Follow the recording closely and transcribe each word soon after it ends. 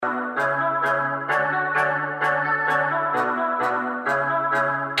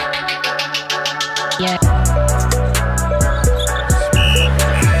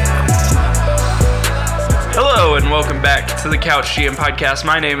Hello and welcome back to the Couch GM podcast.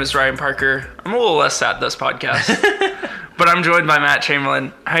 My name is Ryan Parker. I'm a little less sad this podcast, but I'm joined by Matt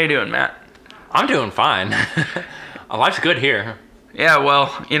Chamberlain. How you doing, Matt? I'm doing fine. Life's good here. Yeah,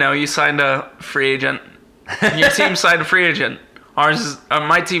 well, you signed a free agent. Your team signed a free agent.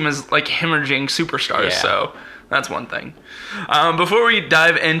 My team is like hemorrhaging superstars, so that's one thing. Before we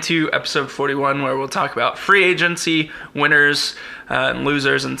dive into episode 41, where we'll talk about free agency, winners and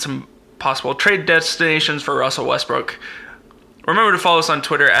losers, and some possible trade destinations for Russell Westbrook, remember to follow us on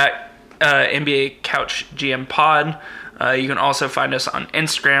Twitter at NBA Couch GM Pod. You can also find us on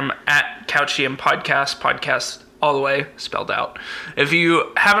Instagram at Couch GM Podcast all the way, spelled out. If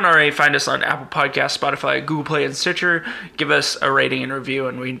you haven't already, find us on Apple Podcasts, Spotify, Google Play, and Stitcher. Give us a rating and review,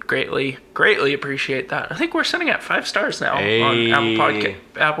 and we greatly appreciate that. I think we're sitting at 5 stars now on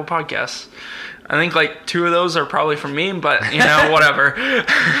Apple Podcasts. I think like 2 of those are probably from me, but whatever.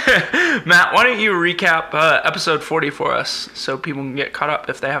 Matt, why don't you recap episode 40 for us so people can get caught up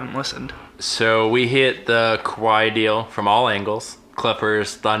if they haven't listened? So we hit the Kawhi deal from all angles.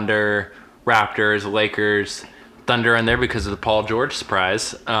 Clippers, Thunder, Raptors, Lakers. Thunder in there because of the Paul George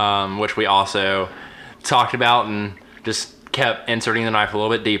surprise, which we also talked about and just kept inserting the knife a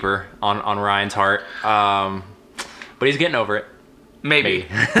little bit deeper on Ryan's heart. But he's getting over it. Maybe.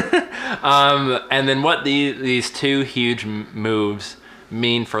 And then what these 2 huge moves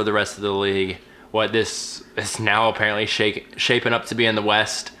mean for the rest of the league, what this is now apparently shaping up to be in the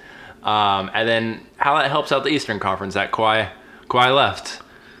West, and then how that helps out the Eastern Conference that Kawhi left.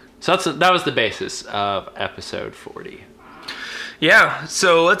 So that was the basis of episode 40. Yeah,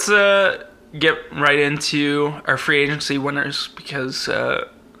 so let's get right into our free agency winners, because there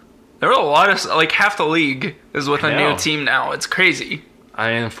were a lot of, like, half the league is with a new team now. It's crazy.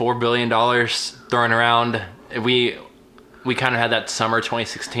 I mean, $4 billion thrown around. We kind of had that summer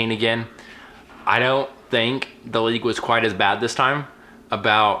 2016 again. I don't think the league was quite as bad this time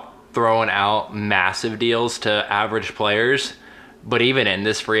about throwing out massive deals to average players. But even in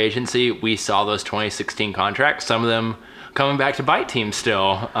this free agency, we saw those 2016 contracts, some of them coming back to bite teams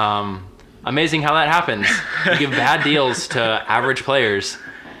still. Amazing how that happens. You give bad deals to average players,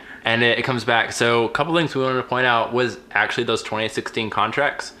 and it comes back. So a couple things we wanted to point out was actually those 2016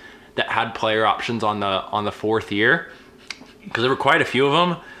 contracts that had player options on the 4th year, because there were quite a few of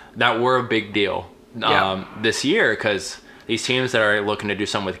them that were a big deal this year, because these teams that are looking to do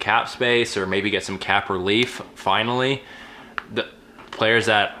something with cap space or maybe get some cap relief finally, the players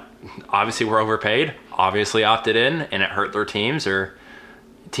that obviously were overpaid obviously opted in, and it hurt their teams, or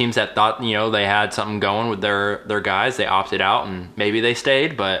teams that thought they had something going with their guys, they opted out, and maybe they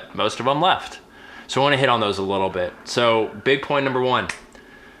stayed, but most of them left. So I want to hit on those a little bit. So big point number 1,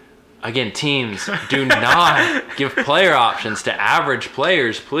 again, teams do not give player options to average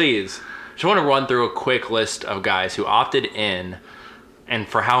players, please. Just want to run through a quick list of guys who opted in and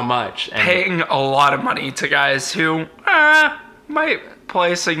for how much. And paying a lot of money to guys who might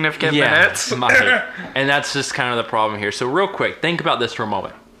play significant minutes. Might. And that's just kind of the problem here. So real quick, think about this for a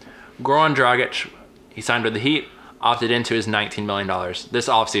moment. Goran Dragic, he signed with the Heat, opted into his $19 million this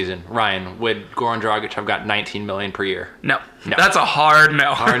offseason. Ryan, would Goran Dragic have got $19 million per year? No. That's a hard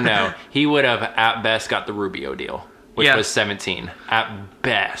no. Hard no. He would have, at best, got the Rubio deal, which was 17, at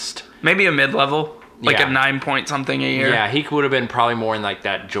best. Maybe a mid-level, like a 9-point something a year. Yeah, he would have been probably more in like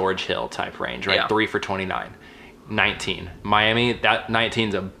that George Hill type range, right? 3 for 29. 19. Miami, that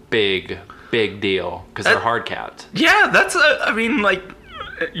 19's a big deal because they're hard capped. Yeah, that's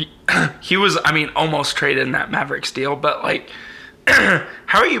he was, almost traded in that Mavericks deal, but like,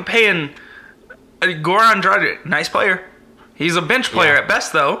 how are you paying Goran Dragic? Nice player. He's a bench player at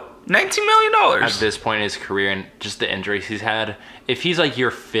best, though. $19 million. At this point in his career and just the injuries he's had, if he's like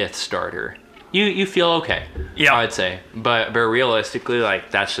your 5th starter, you feel okay. Yeah, I'd say. But realistically, like,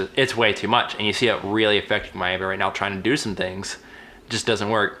 it's way too much. And you see it really affecting Miami right now, trying to do some things. Just doesn't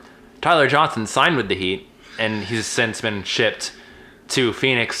work. Tyler Johnson signed with the Heat, and he's since been shipped to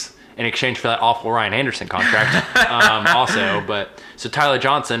Phoenix in exchange for that awful Ryan Anderson contract also. But so Tyler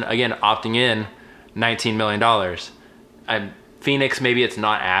Johnson, again, opting in $19 million. Phoenix, maybe it's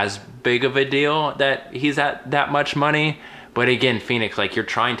not as big of a deal that he's at that much money. But again, Phoenix, like, you're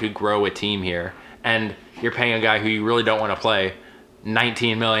trying to grow a team here, and you're paying a guy who you really don't want to play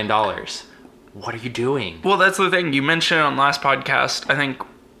 $19 million. What are you doing? Well, that's the thing. You mentioned on last podcast, I think,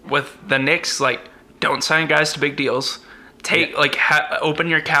 with the Knicks, like, don't sign guys to big deals. Open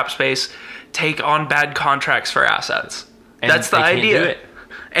your cap space. Take on bad contracts for assets. And that's the idea.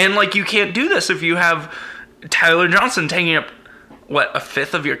 And, like, you can't do this if you have Tyler Johnson taking up a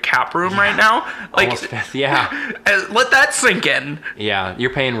fifth of your cap room right now. Like, almost fifth, yeah. Let that sink in. Yeah,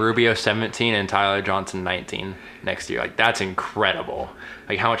 you're paying Rubio 17 and Tyler Johnson 19 next year. Like, that's incredible.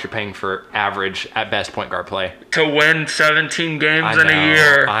 Like, how much you're paying for average, at best, point guard play. To win 17 games in a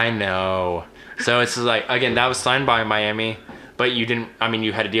year. I know. So it's like, again, that was signed by Miami, but you didn't, I mean,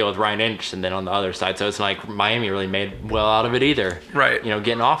 you had to deal with Ryan Anderson then on the other side. So it's like Miami really made well out of it either. Right. You know,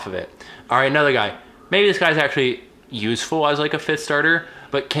 getting off of it. All right, another guy. Maybe this guy's actually useful as like a fifth starter,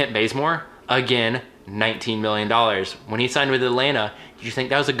 but Kent Bazemore, again, $19 million. When he signed with Atlanta, did you think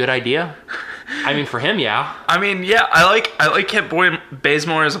that was a good idea? I mean, for him, yeah. I mean, yeah, I like Kent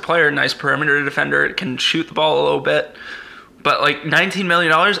Bazemore as a player. Nice perimeter defender. Can shoot the ball a little bit. But like $19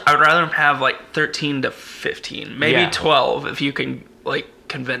 million, I would rather him have like 13 to 15, maybe 12 if you can like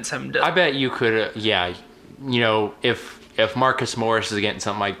convince him to. I bet you could, yeah. You know, if Marcus Morris is getting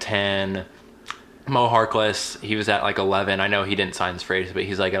something like 10, Mo Harkless, he was at like 11. I know he didn't sign his phrase, but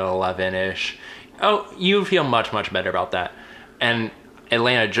he's like at 11-ish. Oh, you feel much, much better about that. And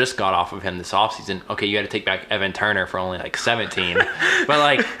Atlanta just got off of him this offseason. Okay, you got to take back Evan Turner for only like 17. But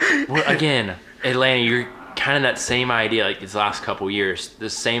like, again, Atlanta, you're kind of that same idea like these last couple years. The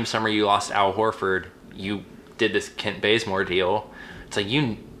same summer you lost Al Horford, you did this Kent Bazemore deal. It's like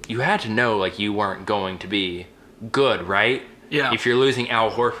you had to know like you weren't going to be good, right? Yeah. If you're losing Al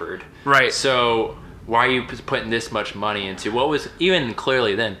Horford. Right. So why are you putting this much money into what was even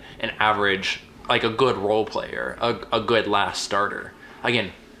clearly then an average, like a good role player, a good last starter?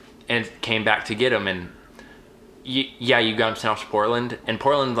 Again, and it came back to get him, and you got him sent off to Portland, and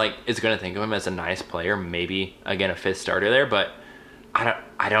Portland like is going to think of him as a nice player, maybe again a fifth starter there, but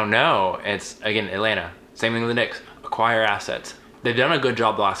I don't know. It's again Atlanta, same thing with the Knicks, acquire assets. They've done a good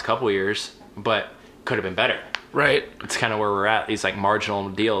job the last couple of years, but could have been better. Right. It's kind of where we're at. These like marginal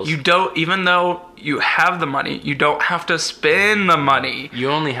deals. You don't, even though you have the money, you don't have to spend the money. You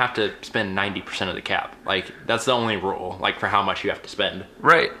only have to spend 90% of the cap. Like that's the only rule. Like for how much you have to spend.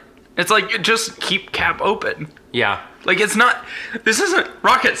 Right. It's like just keep cap open. Yeah. Like it's not. This isn't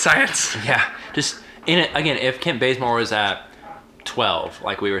rocket science. Yeah. Just in it again. If Kent Bazemore was at 12,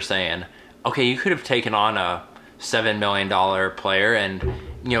 like we were saying, okay, you could have taken on a $7 million player and,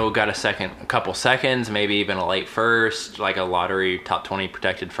 you know, got a couple seconds, maybe even a late first, like a lottery top 20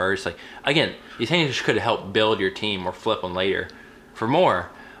 protected first. Like again, these things could help build your team or flip them later for more.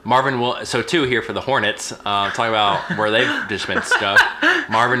 So two here for the Hornets. Talking about where they've just been stuff.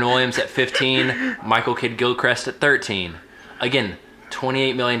 Marvin Williams at 15, Michael Kidd-Gilchrist at 13. Again,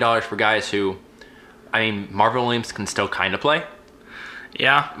 $28 million for guys who, I mean, Marvin Williams can still kind of play.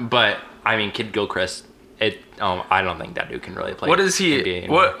 Yeah, but I mean, Kidd-Gilchrist. I don't think that dude can really play. What is he?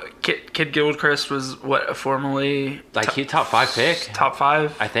 What Kidd-Gilchrist was? What formerly? Like he top 5 pick. Top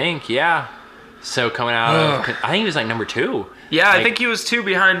 5, I think. Yeah. So coming out of, I think he was like number 2. Yeah, like, I think he was 2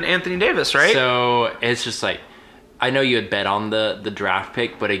 behind Anthony Davis, right? So it's just like, I know you had bet on the draft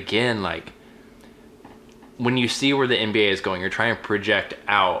pick, but again, like when you see where the NBA is going, you're trying to project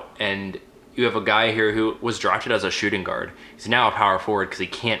out, and you have a guy here who was drafted as a shooting guard. He's now a power forward because he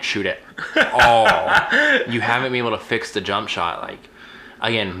can't shoot at all. You haven't been able to fix the jump shot. Like,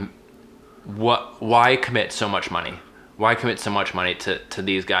 again, why commit so much money? Why commit so much money to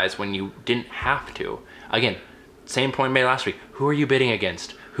these guys when you didn't have to? Again, same point made last week. Who are you bidding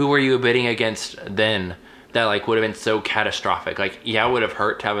against? Who were you bidding against then that like would have been so catastrophic? Like, yeah, it would have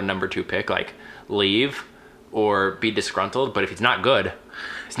hurt to have a number 2 pick like leave or be disgruntled, but if he's not good,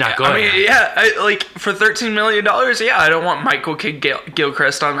 he's not good. I mean, like for $13 million, yeah, I don't want Michael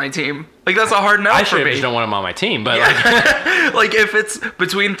Kidd-Gilchrist on my team. Like that's a hard no for me. I just don't want him on my team, but like if it's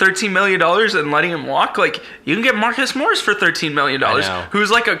between $13 million and letting him walk, like you can get Marcus Morris for $13 million, who's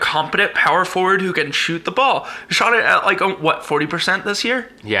like a competent power forward who can shoot the ball. Shot it at like 40% this year.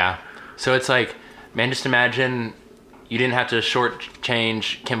 Yeah, so it's like, man, just imagine you didn't have to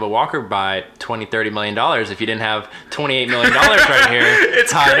shortchange Kemba Walker by $20-30 million if you didn't have $28 million right here.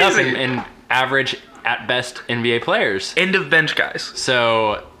 It's tied crazy. Up in average at best NBA players. End of bench guys.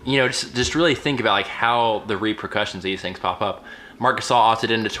 So, you know, just really think about like how the repercussions of these things pop up. Marc Gasol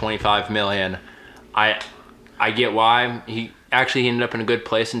opted into $25 million. I get why. He ended up in a good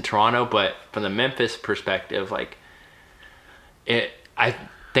place in Toronto, but from the Memphis perspective, like I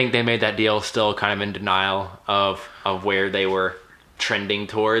think they made that deal still kind of in denial of where they were trending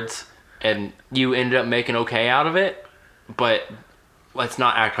towards, and you ended up making okay out of it, but let's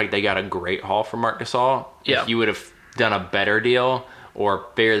not act like they got a great haul from Marc Gasol. Yeah. If you would have done a better deal or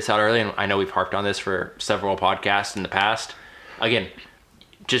figured this out early, and I know we've harped on this for several podcasts in the past, again,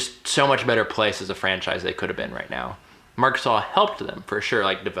 just so much better place as a franchise they could have been right now. Marc Gasol helped them for sure,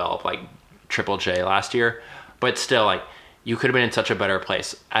 like develop like Triple J last year, but still like you could have been in such a better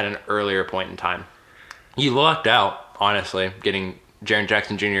place at an earlier point in time. You lucked out, honestly, getting Jaren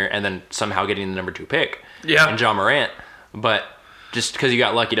Jackson Jr. and then somehow getting the number 2 pick. Yeah. And John Morant. But just because you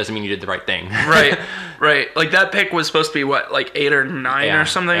got lucky doesn't mean you did the right thing. Right. Like that pick was supposed to be what, like 8 or 9 or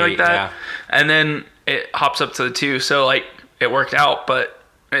something 8, like that. Yeah. And then it hops up to the 2. So like it worked out, but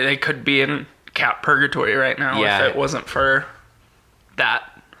they could be in cap purgatory right now if it wasn't for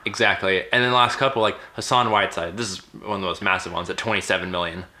that. Exactly. And then the last couple, like Hassan Whiteside, this is one of the most massive ones at $27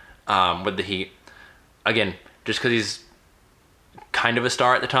 million with the Heat. Again, just because he's kind of a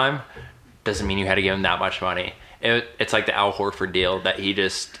star at the time doesn't mean you had to give him that much money. It's like the Al Horford deal that he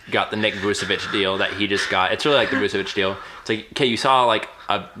just got, the Nick Vucevic deal that he just got. It's really like the Vucevic deal. It's like, okay, you saw like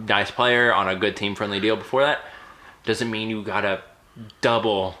a nice player on a good team-friendly deal before that. Doesn't mean you got to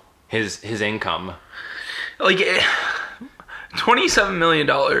double his income. Like $27 million.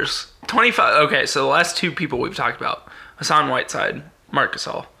 25. Okay, so the last 2 people we've talked about, Hassan Whiteside, Marc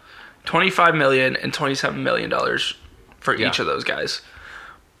Gasol. $25 million and $27 million for each of those guys.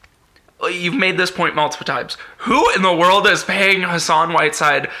 You've made this point multiple times. Who in the world is paying Hassan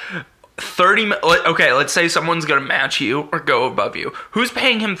Whiteside okay, let's say someone's going to match you or go above you. Who's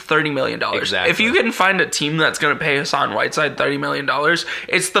paying him $30 million? Exactly. If you can find a team that's going to pay Hassan Whiteside $30 million,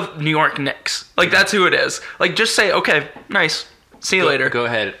 it's the New York Knicks. Like, that's who it is. Like, just say, okay, nice. See you later. Go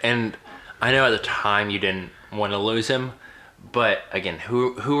ahead. And I know at the time you didn't want to lose him, but again,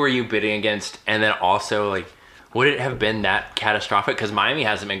 who are you bidding against? And then also, like, would it have been that catastrophic? Because Miami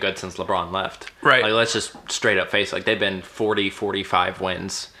hasn't been good since LeBron left. Right. Like, let's just straight up face it. Like, they've been 40, 45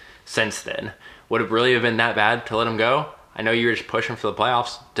 wins since then. Would it really have been that bad to let him go? I know you were just pushing for the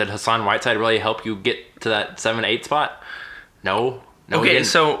playoffs. Did Hassan Whiteside really help you get to that 7-8 spot? No. Okay,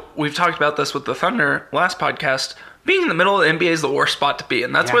 so we've talked about this with the Thunder last podcast. Being in the middle of the NBA is the worst spot to be,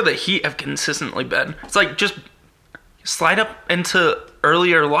 and that's where the Heat have consistently been. It's like, just slide up into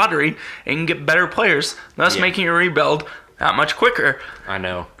earlier lottery and get better players, thus making a rebuild that much quicker. I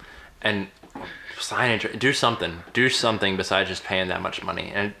know. And do something besides just paying that much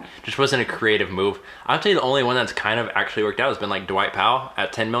money. And it just wasn't a creative move. I'd say the only one that's kind of actually worked out has been like Dwight Powell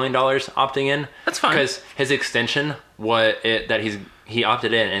at $10 million opting in. That's fine. Because his extension, he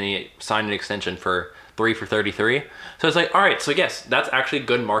opted in and he signed an extension for 3 for 33. So it's like, all right, so yes, that's actually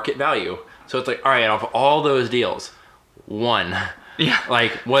good market value. So it's like, all right, out of all those deals, one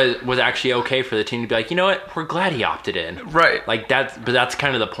like was actually okay for the team to be like, you know what, we're glad he opted in. Right. Like that's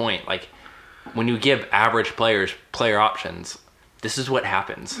kind of the point. Like, when you give average players player options, this is what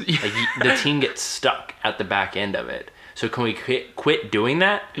happens. Like, the team gets stuck at the back end of it. So can we quit doing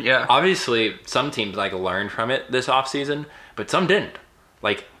that? Yeah. Obviously, some teams like learned from it this offseason, but some didn't.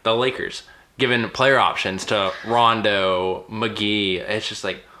 Like the Lakers, giving player options to Rondo, McGee. It's just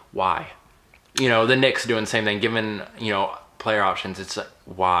like, why? The Knicks doing the same thing, giving, player options. It's like,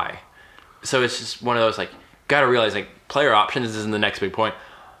 why? So it's just one of those, like, got to realize, like, player options is the next big point,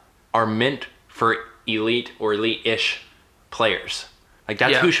 are meant for elite or elite-ish players. Like,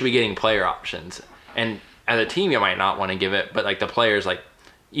 that's who should be getting player options. And as a team, you might not want to give it, but like the players, like,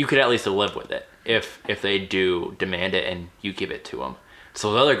 you could at least live with it if they do demand it and you give it to them.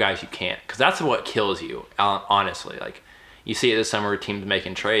 So the other guys, you can't, because that's what kills you, honestly. Like, you see it this summer, teams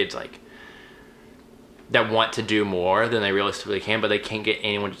making trades, like, that want to do more than they realistically can, but they can't get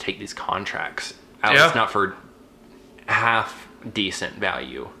anyone to take these contracts. At least not for half decent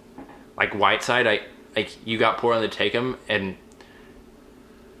value. Like Whiteside, you got Portland to take him, and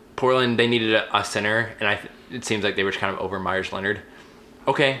Portland, they needed a center, and it seems like they were kind of over Myers Leonard.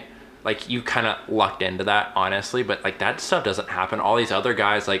 Okay, like, you kind of lucked into that, honestly, but like, that stuff doesn't happen. All these other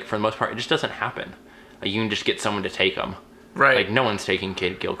guys, like, for the most part, it just doesn't happen. Like, you can just get someone to take them. Right. Like, no one's taking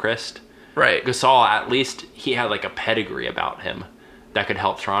Cade Gilchrist. Right. Gasol, at least he had like a pedigree about him that could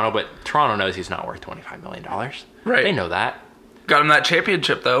help Toronto, but Toronto knows he's not worth $25 million. Right. They know that. Got him that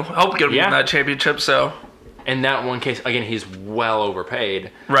championship, though. Helped get him that championship, so. In that one case, again, he's well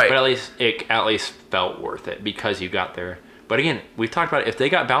overpaid. Right. But it at least felt worth it because you got there. But again, we've talked about it. If they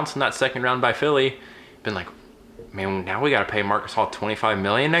got bounced in that second round by Philly, been like, man, now we got to pay Marc Gasol $25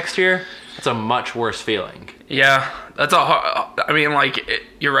 million next year. That's a much worse feeling. Yeah, that's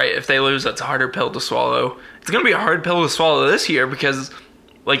you're right. If they lose, that's a harder pill to swallow. It's gonna be a hard pill to swallow this year because,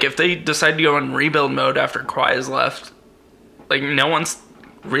 like, if they decide to go in rebuild mode after Kawhi is left, like, no one's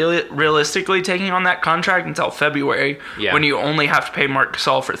really realistically taking on that contract until February, when you only have to pay Marc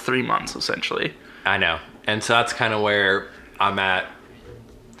Gasol for 3 months, essentially. I know, and so that's kind of where I'm at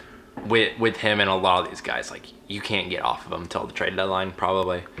with him and a lot of these guys. Like, you can't get off of them until the trade deadline,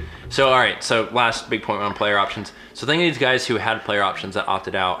 probably. So, all right, so last big point on player options. So think of these guys who had player options that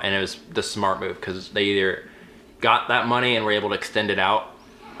opted out, and it was the smart move because they either got that money and were able to extend it out,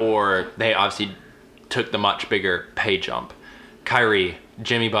 or they obviously took the much bigger pay jump. Kyrie,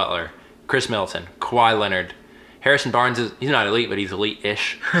 Jimmy Butler, Chris Middleton, Kawhi Leonard, Harrison Barnes he's not elite, but he's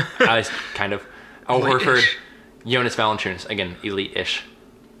elite-ish. Kind of. Al Horford, Jonas Valanciunas, again, elite-ish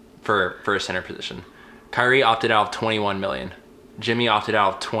for a center position. Kyrie opted out of $21 million. Jimmy opted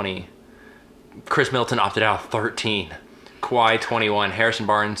out of 20. Chris Middleton opted out of 13. Kawhi 21. Harrison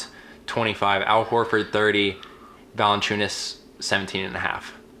Barnes 25. Al Horford 30. Valanciunas 17.5.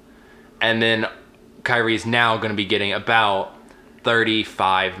 And then Kyrie's now going to be getting about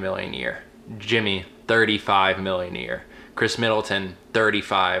 $35 million a year. Jimmy $35 million a year. Chris Middleton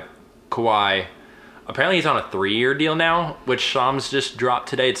 35. Kawhi, apparently he's on a 3-year deal now, which Shams just dropped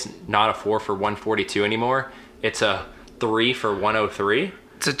today. It's not a 4 for 142 anymore. It's a 3 for 103.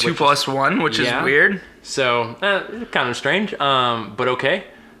 It's a 2+1, which is weird. So kind of strange, but okay.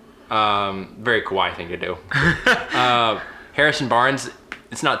 Very Kawhi thing to do. Harrison Barnes,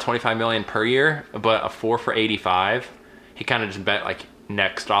 it's not $25 million per year, but a 4 for 85. He kind of just bet like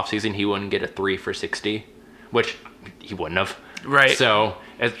next offseason he wouldn't get a 3 for 60, which he wouldn't have. Right. So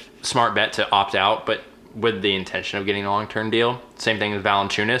it's a smart bet to opt out, but with the intention of getting a long-term deal. Same thing with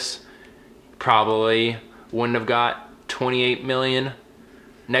Valanciunas. Probably wouldn't have got $28 million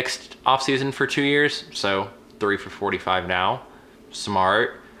next offseason for 2 years. So 3 for 45 now.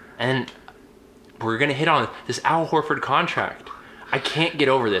 Smart. And we're going to hit on this Al Horford contract. I can't get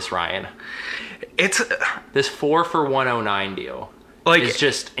over this, Ryan. It's this 4 for 109 deal. Like, is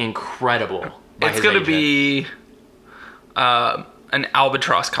just incredible. It's going to be an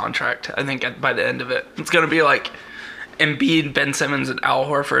albatross contract, I think, by the end of it. It's going to be like Embiid, Ben Simmons, and Al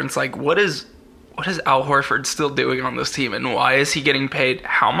Horford. And it's like, what is Al Horford still doing on this team, and why is he getting paid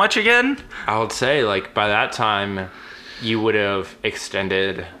how much again? I would say, like, by that time, you would have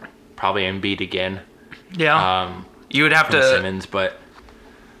extended probably Embiid again. Yeah. You would have to Simmons, but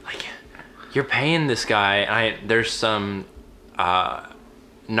like, you're paying this guy. There's some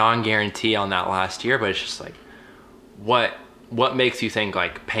non-guarantee on that last year, but it's just like, what makes you think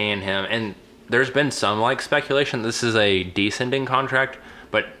like paying him? And there's been some like speculation this is a descending contract,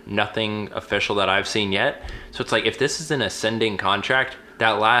 but nothing official that I've seen yet. So it's like, if this is an ascending contract,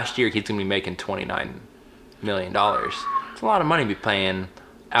 that last year he's gonna be making $29 million. It's a lot of money to be paying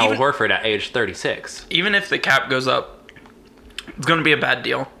Al Horford at age 36. Even if the cap goes up, it's going to be a bad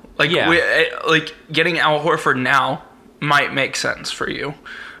deal. Like, yeah. Like getting Al Horford now might make sense for you,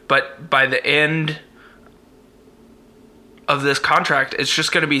 but by the end of this contract, it's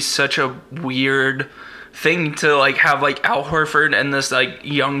just going to be such a weird thing to like have like Al Horford and this like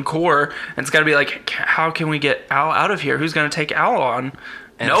young core, and it's got to be like, how can we get Al out of here? Who's going to take Al on?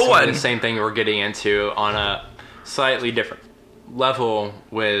 And no one. The same thing we're getting into on a slightly different level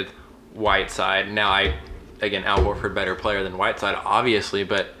with Whiteside. Now, Al Horford better player than Whiteside, obviously,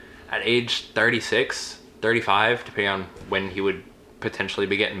 but at age 36, 35, depending on when he would potentially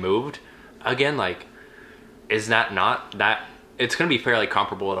be getting moved, again, like, is that not that? It's going to be fairly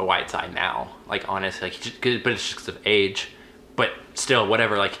comparable to Whiteside now, like, honestly, like, but it's just of age. But still,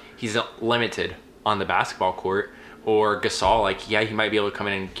 whatever, like, he's limited on the basketball court. Or Gasol, like, yeah, he might be able to come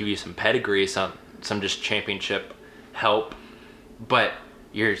in and give you some pedigree, some just championship help, but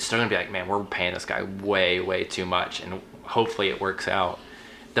you're still going to be like, man, we're paying this guy way, way too much, and hopefully it works out.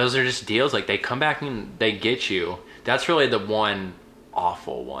 Those are just deals, like, they come back and they get you. That's really the one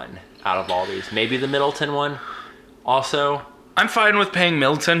awful one out of all these. Maybe the Middleton one also. I'm fine with paying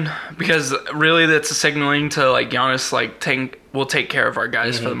Middleton, because really that's a signaling to, like, Giannis, like, we'll take care of our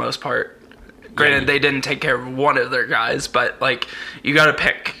guys for the most part. Granted, they didn't take care of one of their guys, but, like, you got to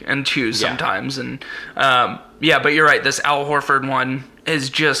pick and choose sometimes. And, but you're right. This Al Horford one is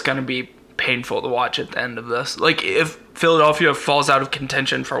just going to be painful to watch at the end of this. Like, if Philadelphia falls out of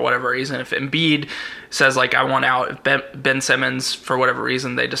contention for whatever reason, if Embiid says, like, I want out, if Ben Simmons, for whatever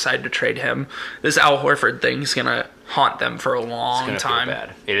reason, they decide to trade him, this Al Horford thing is going to haunt them for a long time. Feel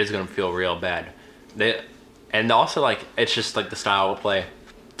bad. It is going to feel real bad. And also, like, it's just, like, the style of play,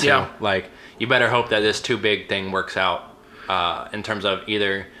 too. Yeah. Like, you better hope that this too big thing works out in terms of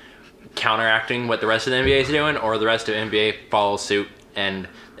either counteracting what the rest of the NBA is doing, or the rest of the NBA follows suit, and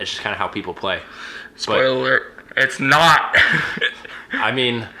it's just kind of how people play. Spoiler alert, it's not. I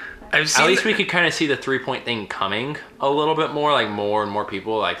mean, at least we could kind of see the 3-point thing coming a little bit more. Like, more and more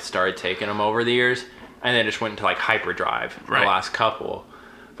people like started taking them over the years, and then just went into like hyperdrive the last couple.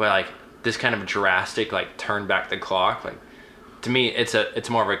 But like this kind of drastic like turn back the clock, like, to me it's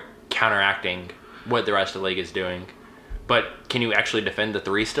more of a counteracting what the rest of the league is doing. But can you actually defend the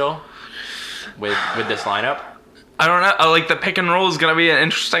three still with this lineup? I don't know. Like, the pick and roll is going to be an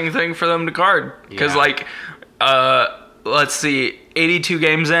interesting thing for them to guard. Because, like, let's see, 82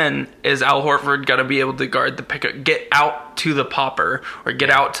 games in, is Al Horford going to be able to guard the pick, get out to the popper or get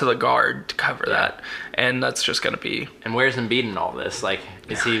out to the guard to cover that? And that's just going to be... And where's Embiid in all this? Like,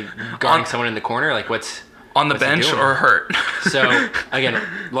 is he guarding someone in the corner? Like, what's... On the bench or hurt? So, again,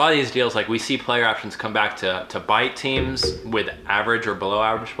 a lot of these deals, like, we see player options come back to bite teams with average or below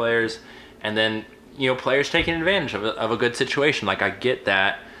average players. And then, players taking advantage of a good situation. Like, I get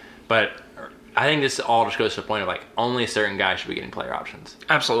that. But... I think this all just goes to the point of, like, only certain guys should be getting player options.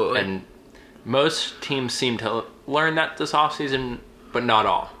 Absolutely. And most teams seem to learn that this offseason, but not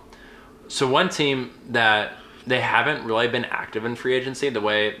all. So one team that they haven't really been active in free agency the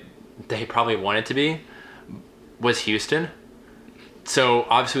way they probably wanted to be was Houston. So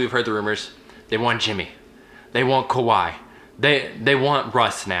obviously we've heard the rumors. They want Jimmy. They want Kawhi. They want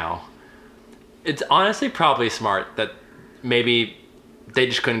Russ now. It's honestly probably smart that maybe... they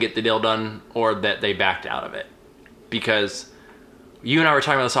just couldn't get the deal done, or that they backed out of it. Because you and I were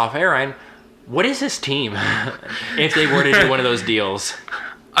talking about this off air, Ryan. What is this team if they were to do one of those deals?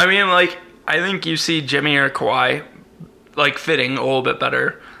 I mean, like, I think you see Jimmy or Kawhi, like, fitting a little bit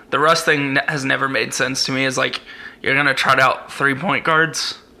better. The Russ thing has never made sense to me. Is like, you're going to trot out 3-point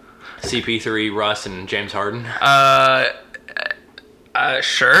guards? CP3, Russ, and James Harden?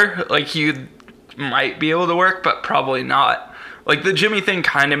 Sure. Like, you might be able to work, but probably not. Like, the Jimmy thing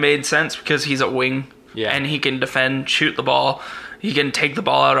kind of made sense because he's a wing, and he can defend, shoot the ball. He can take the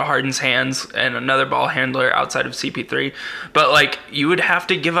ball out of Harden's hands and another ball handler outside of CP3. But, like, you would have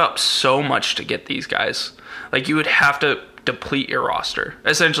to give up so much to get these guys. Like, you would have to deplete your roster.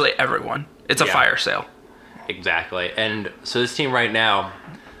 Essentially everyone. It's a fire sale. Exactly. And so this team right now,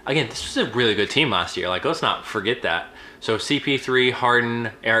 again, this was a really good team last year. Like, let's not forget that. So CP3,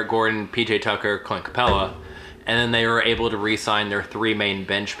 Harden, Eric Gordon, PJ Tucker, Clint Capella. And then they were able to re-sign their 3 main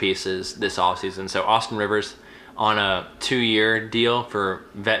bench pieces this offseason. So Austin Rivers on a 2-year deal for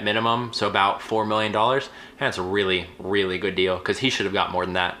vet minimum, so about $4 million. And that's a really, really good deal because he should have got more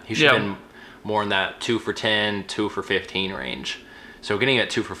than that. He should have been more in that 2 for 10, 2 for 15 range. So getting it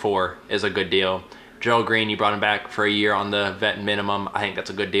 2 for 4 is a good deal. Gerald Green, you brought him back for a year on the vet minimum. I think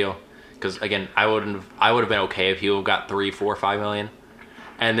that's a good deal because, again, I would have been okay if he would have got 3, 4, 5 million.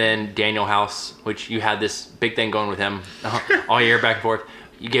 And then Daniel House, which you had this big thing going with him all year back and forth.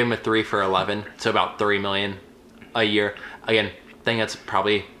 You gave him a 3 for 11, so about $3 million a year. Again, I think that's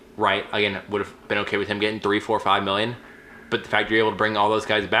probably right. Again, would have been okay with him getting 3, 4, 5 million. But the fact you're able to bring all those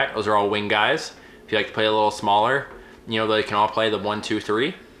guys back, those are all wing guys. If you like to play a little smaller, they can all play the 1, 2,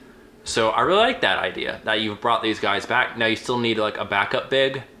 3. So I really like that idea that you've brought these guys back. Now you still need like a backup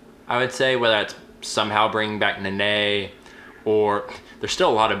big, I would say, whether that's somehow bringing back Nene or there's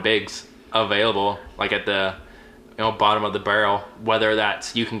still a lot of bigs available, like at the bottom of the barrel. Whether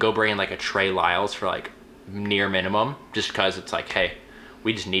that's you can go bring in like a Trey Lyles for like near minimum, just because it's like, hey,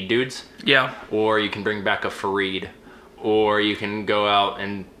 we just need dudes. Yeah. Or you can bring back a Fareed, or you can go out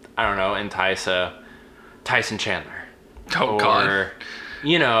and entice a Tyson Chandler. Oh God.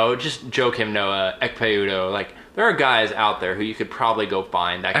 Just Joakim Noah, Ekpe Udoh, like. There are guys out there who you could probably go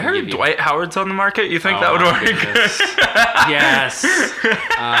find that can give you... I heard Dwight Howard's on the market. You think that would work? Yes.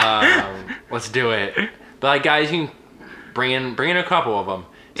 Let's do it. But, like, guys, you can bring in a couple of them.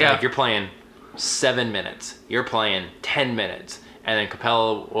 So, like, you're playing 7 minutes. You're playing 10 minutes. And then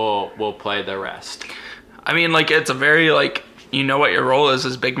Capella will play the rest. I mean, like, it's a very, like... You know what your role is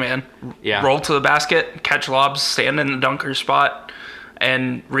as big man. Yeah. Roll to the basket, catch lobs, stand in the dunker spot...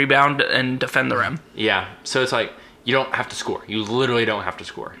 and rebound and defend the rim. Yeah. So it's like, you don't have to score. You literally don't have to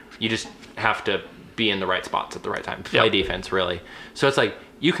score. You just have to be in the right spots at the right time. Play defense, really. So it's like,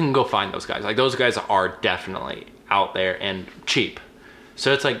 you can go find those guys. Like, those guys are definitely out there and cheap.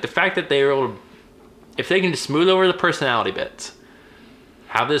 So it's like, the fact that they were able to, if they can just smooth over the personality bits,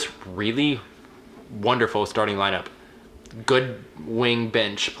 have this really wonderful starting lineup, good wing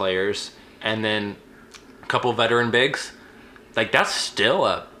bench players, and then a couple veteran bigs, like, that's still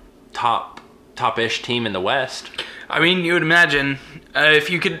a top-ish team in the West. I mean, you would imagine if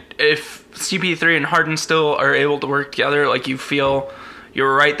CP3 and Harden still are able to work together, like you feel you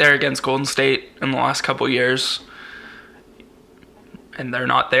were right there against Golden State in the last couple years, and they're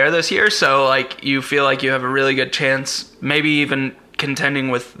not there this year, so like you feel like you have a really good chance, maybe even contending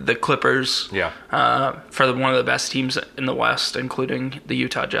with the Clippers for one of the best teams in the West, including the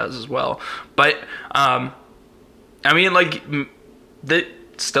Utah Jazz as well. But I mean, like, they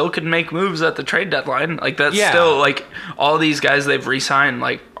still could make moves at the trade deadline. Like, that's still, like, all these guys they've re-signed,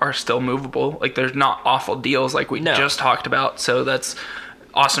 like, are still movable. Like, there's not awful deals like we just talked about. So that's,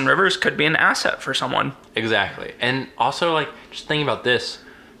 Austin Rivers could be an asset for someone. Exactly. And also, like, just thinking about this.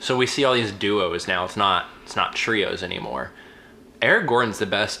 So we see all these duos now. It's not It's not trios anymore. Eric Gordon's the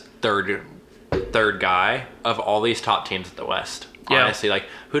best third guy of all these top teams at the West. Yeah. Honestly, like,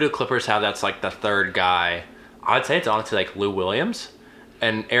 who do Clippers have that's like the third guy? I'd say it's honestly like Lou Williams.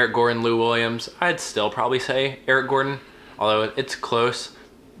 And Eric Gordon, Lou Williams, I'd still probably say Eric Gordon. Although it's close.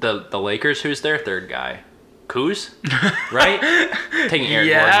 The Lakers, who's their third guy? Kuz? Right? Taking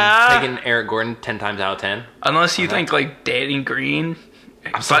Eric Gordon 10 times out of 10. Unless you think like Danny Green.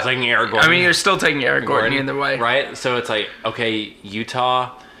 I'm still taking Eric Gordon. I mean, you're still taking Eric Gordon either way. Right? So it's like, okay,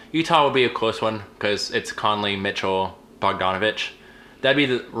 Utah would be a close one because it's Conley, Mitchell, Bogdanovich. That'd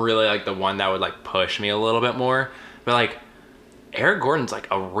be really like the one that would like push me a little bit more. But like, Eric Gordon's like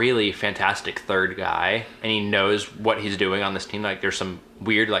a really fantastic third guy, and he knows what he's doing on this team. Like, there's some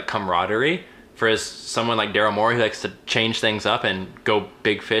weird like camaraderie for someone like Daryl Morey who likes to change things up and go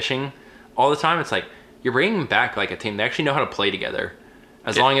big fishing all the time. It's like you're bringing back like a team. They actually know how to play together.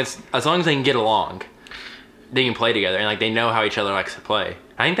 As long as they can get along, they can play together, and like they know how each other likes to play.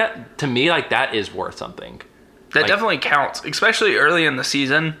 I think that, to me, like that is worth something. That definitely counts, especially early in the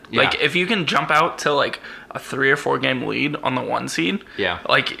season. Yeah. Like, if you can jump out to, like, a 3 or 4 game lead on the 1 seed,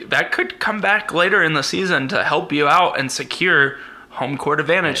 like, that could come back later in the season to help you out and secure home court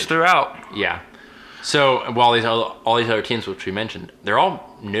advantage throughout. Yeah. So, while all these other teams, which we mentioned, they're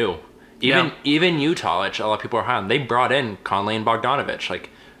all new. Even Utah, which a lot of people are high on, they brought in Conley and Bogdanovich.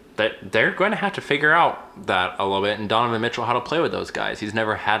 Like, they're going to have to figure out that a little bit, and Donovan Mitchell how to play with those guys. He's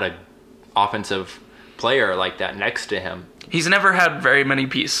never had a offensive player like that next to him. He's never had very many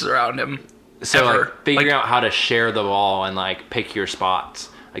pieces around him. So ever. Like figuring out how to share the ball and like pick your spots,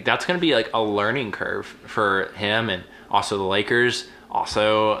 like that's going to be like a learning curve for him, and also the Lakers,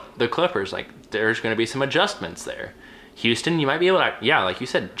 also the Clippers. Like there's going to be some adjustments there. Houston, you might be able to, like you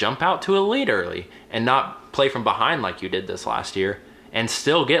said, jump out to a lead early and not play from behind like you did this last year, and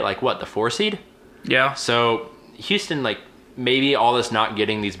still get like the 4 seed. Yeah. So Houston, like maybe all this not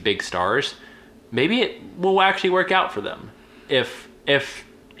getting these big stars, maybe it will actually work out for them if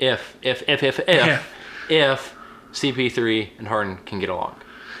CP3 and Harden can get along.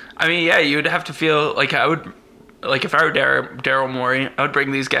 I mean, yeah, you'd have to feel like I would, like if I were Daryl Morey, I would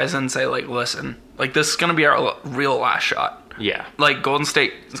bring these guys in and say, like, listen, like this is going to be our real last shot. Yeah. Like Golden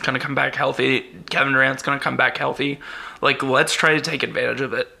State is going to come back healthy. Kevin Durant's going to come back healthy. Like, let's try to take advantage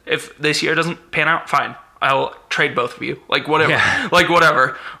of it. If this year doesn't pan out, fine. I'll trade both of you. Like, whatever. Yeah. Like,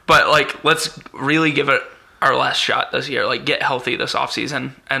 whatever. But, like, let's really give it our last shot this year. Like, get healthy this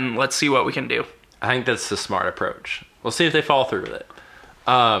offseason, and let's see what we can do. I think that's the smart approach. We'll see if they follow through with it.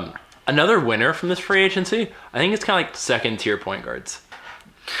 Another winner from this free agency, I think it's kind of like second-tier point guards.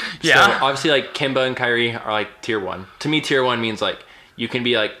 Yeah. So, obviously, like, Kemba and Kyrie are, like, tier 1. To me, tier 1 means, like, you can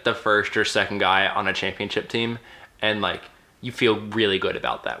be, like, the first or second guy on a championship team, and, like, you feel really good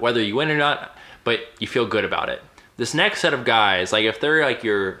about that. Whether you win or not, but you feel good about it. This next set of guys, like if they're like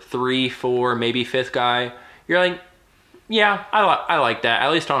your 3, 4, maybe 5th guy, you're like, yeah, I like that,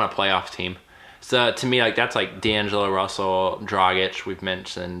 at least on a playoff team. So to me, like that's like D'Angelo Russell, Dragic, we've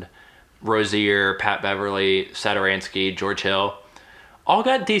mentioned, Rozier, Pat Beverly, Satoransky, George Hill, all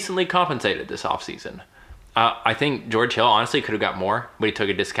got decently compensated this offseason. I think George Hill honestly could have got more, but he took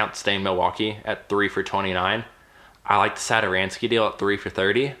a discount to stay in Milwaukee at 3 for $29. I like the Satoransky deal at 3 for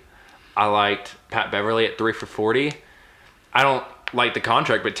 $30. I liked Pat Beverly at 3 for $40. I don't like the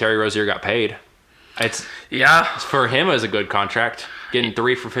contract, but Terry Rozier got paid. For him, it was a good contract. Getting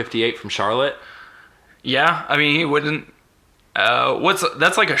 3 for $58 from Charlotte. Yeah, I mean he wouldn't.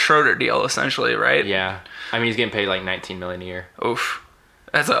 That's like a Schroeder deal essentially, right? Yeah, I mean he's getting paid like $19 million a year. Oof,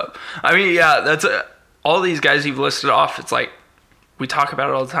 that's a. I mean, yeah, that's a. All these guys you've listed off, it's like we talk about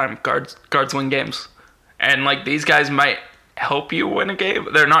it all the time. Guards win games, and like these guys might help you win a game.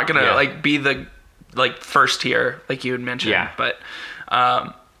 They're not gonna like be the like first tier like you had mentioned. Yeah. But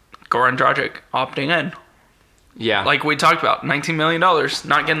Goran Dragic opting in. Yeah. Like we talked about, $19 million.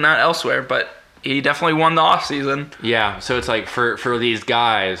 Not getting that elsewhere, but he definitely won the offseason. Yeah. So it's like for these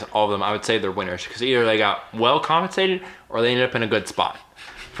guys, all of them, I would say they're winners because either they got well compensated or they ended up in a good spot.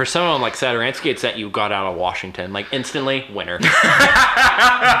 For someone like Satoransky, it's that you got out of Washington. Like, instantly, winner.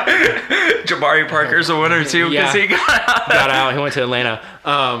 Jabari Parker's a winner, too, because he got out. He went to Atlanta.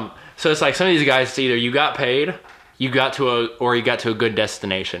 So it's like some of these guys, it's either you got paid, you got to a good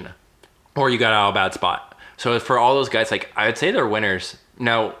destination, or you got out of a bad spot. So for all those guys, like, I would say they're winners.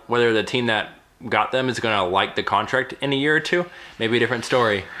 Now, whether the team that got them is going to like the contract in a year or two, maybe a different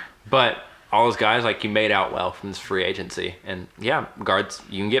story. But all those guys, like, you made out well from this free agency. And, yeah, guards,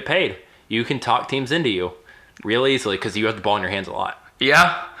 you can get paid. You can talk teams into you real easily because you have the ball in your hands a lot.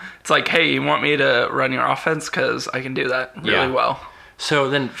 Yeah. It's like, hey, you want me to run your offense? Because I can do that really well.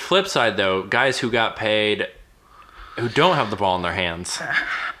 So then, flip side though, guys who got paid, who don't have the ball in their hands,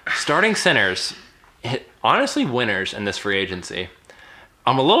 starting centers, honestly winners in this free agency.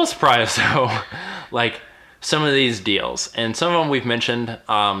 I'm a little surprised though, like some of these deals, and some of them we've mentioned,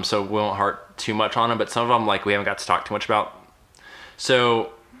 so we won't harp too much on them, but some of them like we haven't got to talk too much about.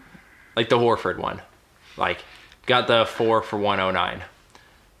 So, like the Horford one, like got the 4 for $109.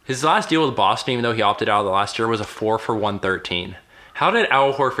 His last deal with Boston, even though he opted out of the last year, was a 4 for $113. How did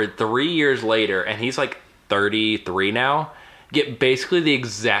Al Horford 3 years later, and he's like 33 now, get basically the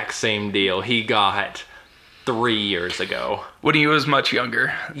exact same deal he got 3 years ago? When he was much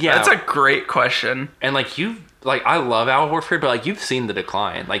younger. Yeah. That's a great question. And like I love Al Horford, but like you've seen the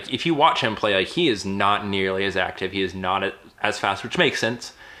decline. Like if you watch him play, like he is not nearly as active. He is not as fast, which makes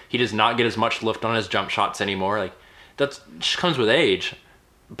sense. He does not get as much lift on his jump shots anymore. Like that just comes with age.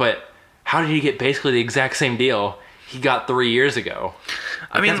 But how did he get basically the exact same deal he got 3 years ago? Like,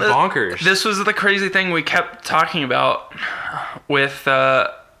 I mean, that's bonkers. This was the crazy thing we kept talking about with,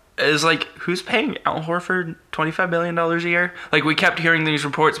 is like, who's paying Al Horford $25 million a year? Like, we kept hearing these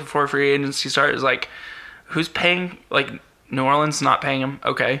reports before free agency started. It's like, who's paying? Like, New Orleans not paying him.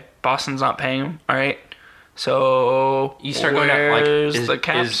 Okay. Boston's not paying him. All right. So, you start going down, like,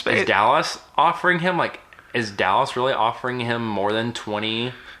 is Dallas offering him, like, is Dallas really offering him more than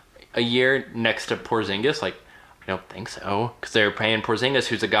 20 a year next to Porzingis? Like, I don't think so, because they're paying Porzingis,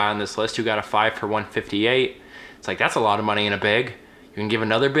 who's a guy on this list who got a 5 for $158. It's like, that's a lot of money in a big. You can give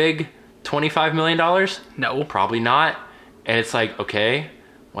another big $25 million? No. Probably not. And it's like, okay,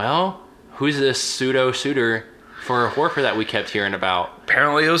 well, who's this pseudo suitor for Horford that we kept hearing about?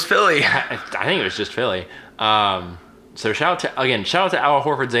 Apparently it was Philly. I think it was just Philly. So shout out to Al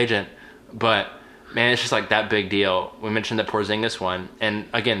Horford's agent, but man, it's just like that big deal. We mentioned the Porzingis one, and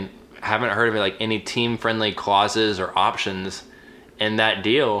again, haven't heard of it, like any team-friendly clauses or options in that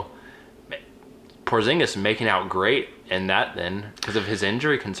deal. Porzingis making out great in that then because of his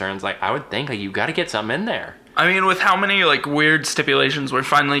injury concerns. Like I would think like you got to get something in there. I mean, with how many like weird stipulations, we're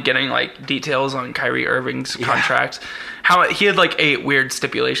finally getting like details on Kyrie Irving's contract. How he had like 8 weird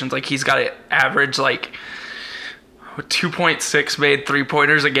stipulations. Like he's got to average like 2.6 made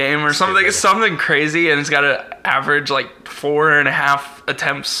 3-pointers a game or something. Something crazy, and he's got to average like 4.5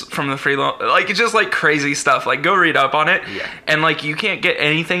 attempts from the free throw. Like it's just like crazy stuff. Like go read up on it. Yeah. And like you can't get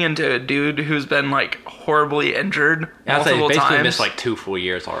anything into a dude who's been like horribly injured multiple basically times. Missed like 2 full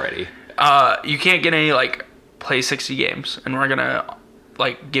years already. You can't get any like play 60 games, and we're gonna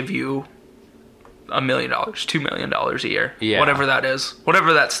like give you $1 million, $2 million a year, whatever that is,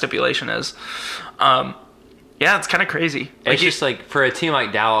 whatever that stipulation is. Yeah, it's kind of crazy. Like, it's just like for a team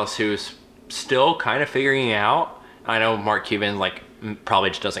like Dallas who's still kind of figuring it out. I know Mark Cuban like probably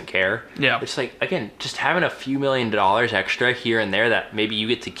just doesn't care. Yeah, it's like again, just having a few $1 million extra here and there that maybe you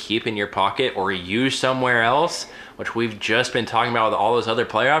get to keep in your pocket or use somewhere else, which we've just been talking about with all those other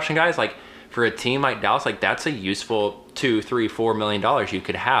player option guys. Like for a team like Dallas, like that's a useful $2, $3, $4 million you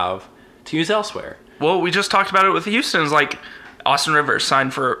could have to use elsewhere. Well, we just talked about it with Houston. It's like Austin Rivers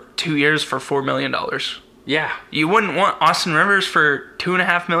signed for 2 years for $4 million. Yeah. You wouldn't want Austin Rivers for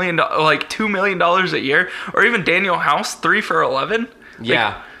 $2.5 million, like $2 million a year, or even Daniel House 3 for 11.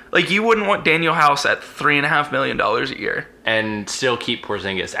 Yeah. Like you wouldn't want Daniel House at $3.5 million a year, and still keep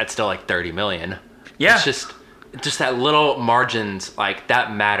Porzingis at still like $30 million. Yeah. It's just that little margins, like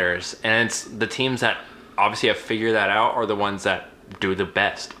that matters, and it's the teams that obviously have figured that out are the ones that do the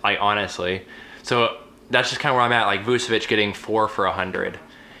best. Like honestly, so that's just kind of where I'm at. Like Vucevic getting 4 for 100.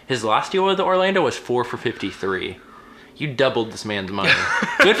 His last deal with Orlando was 4 for 53. You doubled this man's money.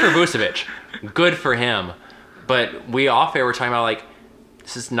 Good for Vucevic. Good for him. But we off air were talking about like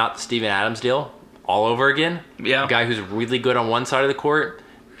this is not the Steven Adams deal all over again. Yeah. A guy who's really good on one side of the court,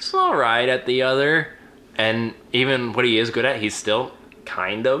 it's all right at the other. And even what he is good at, he's still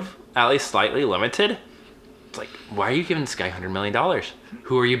kind of, at least slightly limited. It's like, why are you giving this guy $100 million?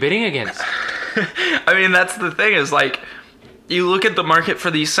 Who are you bidding against? I mean, that's the thing is like, you look at the market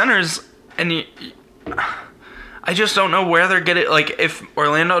for these centers, and I just don't know where they're getting. Like, if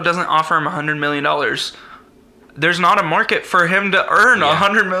Orlando doesn't offer him $100 million, there's not a market for him to earn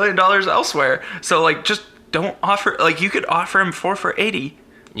 $100 million elsewhere. So, like, just don't offer. Like, you could offer him 4 for 80.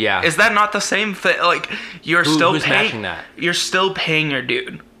 Yeah. Is that not the same thing? Like, you're still who's paying. matching that? You're still paying your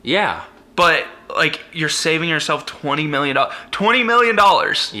dude. Yeah. But like you're saving yourself $20 million. $20 million.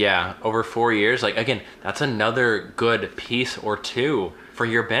 Yeah, over 4 years. Like again, that's another good piece or two for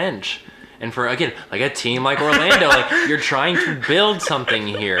your bench. And for again, like a team like Orlando, like you're trying to build something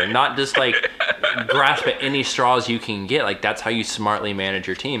here, not just like grasp at any straws you can get. Like that's how you smartly manage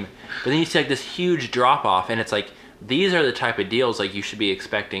your team. But then you see like this huge drop off, and it's like these are the type of deals like you should be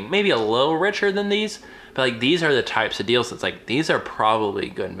expecting. Maybe a little richer than these, but like these are the types of deals that's like these are probably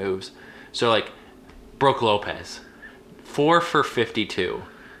good moves. So like Brook Lopez, 4 for 52.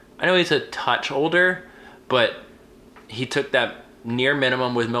 I know he's a touch older, but he took that near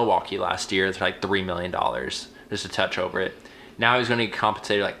minimum with Milwaukee last year. It's like $3 million, just a touch over it. Now he's going to get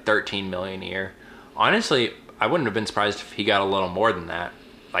compensated like $13 million a year. Honestly, I wouldn't have been surprised if he got a little more than that,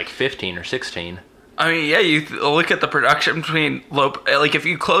 like 15 or 16. I mean, yeah, you look at the production between like if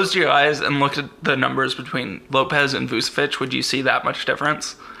you closed your eyes and looked at the numbers between Lopez and Vucevic, would you see that much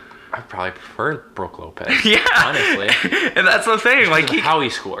difference? I probably prefer Brook Lopez. Yeah, honestly, and that's the thing. Like how he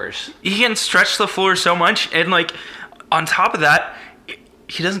scores, he can stretch the floor so much, and like on top of that,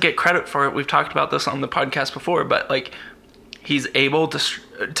 he doesn't get credit for it. We've talked about this on the podcast before, but like he's able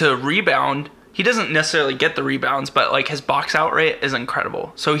to rebound. He doesn't necessarily get the rebounds, but like his box out rate is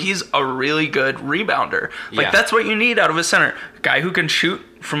incredible. So he's a really good rebounder. Like that's what you need out of a center. A guy who can shoot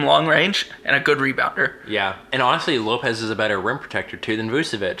from long range and a good rebounder. Yeah. And honestly, Lopez is a better rim protector too than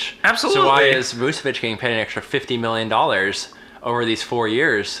Vucevic. Absolutely. So why is Vucevic getting paid an extra $50 million over these 4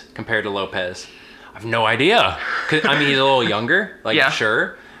 years compared to Lopez? I have no idea. I mean, he's a little younger,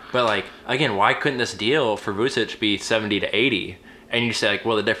 sure. But like, again, why couldn't this deal for Vucevic be 70 to 80? And you say, like,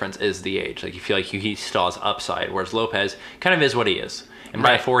 well, the difference is the age. Like, you feel like he still has upside, whereas Lopez kind of is what he is. And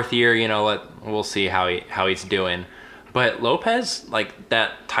by fourth year, we'll see how he's doing. But Lopez, like,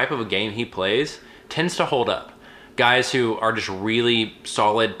 that type of a game he plays tends to hold up. Guys who are just really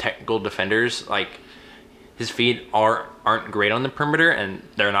solid technical defenders, like, his feet aren't great on the perimeter, and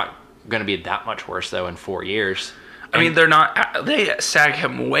they're not going to be that much worse, though, in 4 years. I mean, they sag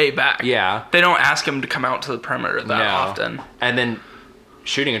him way back. Yeah. They don't ask him to come out to the perimeter that often. And then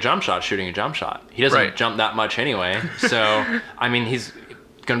shooting a jump shot. He doesn't jump that much anyway. So, I mean, he's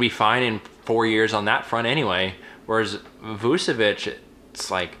going to be fine in 4 years on that front anyway. Whereas Vucevic,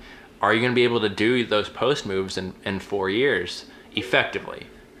 it's like, are you going to be able to do those post moves in 4 years effectively?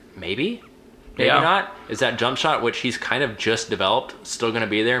 Maybe not. Is that jump shot, which he's kind of just developed, still going to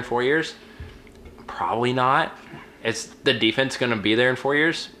be there in 4 years? Probably not. Is the defense going to be there in 4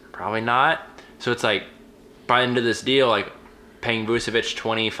 years? Probably not. So it's like, by the end of this deal, like paying Vucevic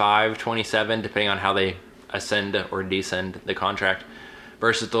 25, 27, depending on how they ascend or descend the contract,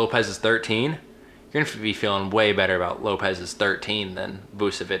 versus Lopez's 13, you're going to be feeling way better about Lopez's 13 than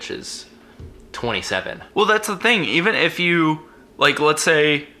Vucevic's 27. Well, that's the thing. Even if you, like, let's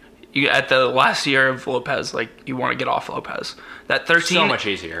say you at the last year of Lopez, like, you want to get off Lopez. That 13 so much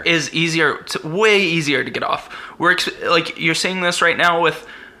easier. Is way easier to get off. Like, you're seeing this right now with,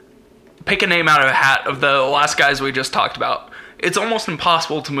 pick a name out of a hat of the last guys we just talked about. It's almost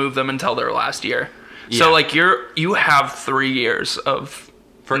impossible to move them until their last year. Yeah. So, like, you have 3 years of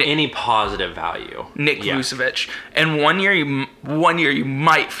for any positive value. Nick Vucevic. And 1 year you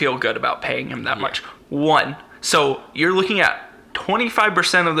might feel good about paying him that much. One. So you're looking at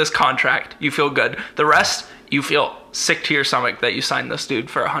 25% of this contract, you feel good. The rest, you feel sick to your stomach that you signed this dude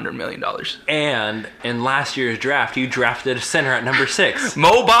for $100 million. And in last year's draft, you drafted a center at number 6.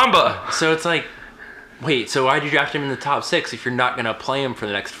 Mo Bamba. So it's like, wait, so why'd you draft him in the top 6 if you're not going to play him for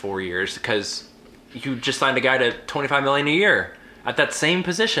the next 4 years? Because you just signed a guy to $25 million a year at that same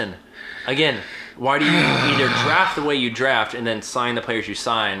position. Again, why do you either draft the way you draft and then sign the players you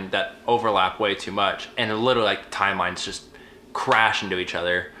sign that overlap way too much and literally like the timelines just crash into each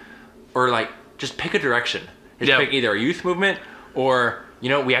other, or like just pick a direction. Just pick either a youth movement or,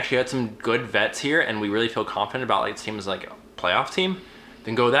 we actually had some good vets here and we really feel confident about like this team is like a playoff team,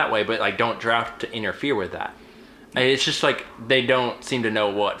 then go that way, but like don't draft to interfere with that. And it's just like they don't seem to know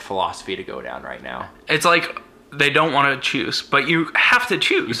what philosophy to go down right now. It's like they don't want to choose, but you have to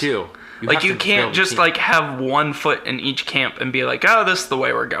choose. You do. You can't just like have 1 foot in each camp and be like, oh, this is the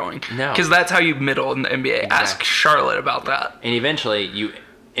way we're going. No. Because that's how you middle in the NBA. Exactly. Ask Charlotte about that. And eventually you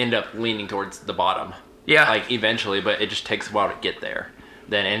end up leaning towards the bottom. Yeah. Like eventually, but it just takes a while to get there.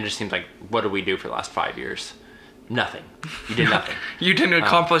 And it just seems like, what did we do for the last 5 years? Nothing. You did nothing. You didn't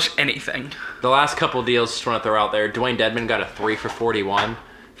accomplish anything. The last couple deals, just want to throw out there, Dwayne Dedmon got a 3 for 41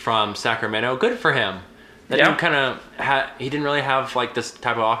 from Sacramento. Good for him. That dude kind of he didn't really have like this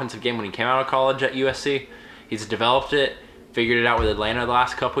type of offensive game when he came out of college at USC. He's developed it, figured it out with Atlanta the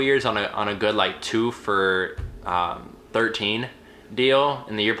last couple years on a good like 2 for 13 deal.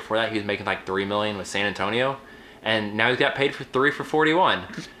 And the year before that, he was making like $3 million with San Antonio, and now he's got paid for 3 for 41.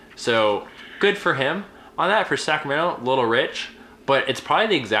 So good for him on that. For Sacramento, a little rich, but it's probably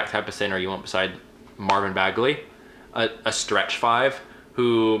the exact type of center you want beside Marvin Bagley, a stretch 5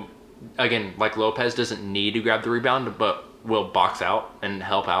 who, again, like Lopez, doesn't need to grab the rebound, but will box out and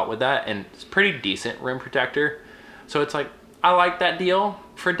help out with that. And it's pretty decent rim protector. So it's like, I like that deal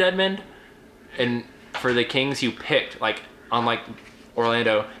for Dedmon. And for the Kings, you picked, like, unlike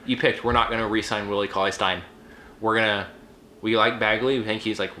Orlando, you picked, we're not going to re-sign Willie Cauley-Stein. We like Bagley. We think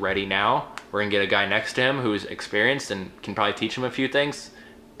he's, like, ready now. We're going to get a guy next to him who's experienced and can probably teach him a few things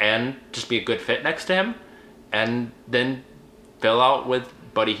and just be a good fit next to him. And then fill out with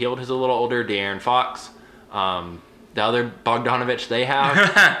Buddy Hield, who's a little older, De'Aaron Fox, the other Bogdanovich they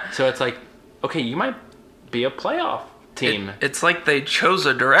have. So it's like, okay, you might be a playoff team. It's like they chose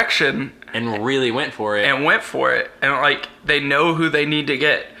a direction and really went for it. And like, they know who they need to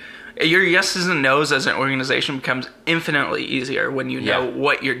get. Your yeses and nos as an organization becomes infinitely easier when you know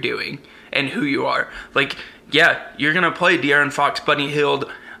what you're doing and who you are. Like, yeah, you're going to play De'Aaron Fox, Buddy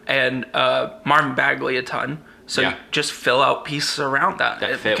Hield, and Marvin Bagley a ton. So you just fill out pieces around that.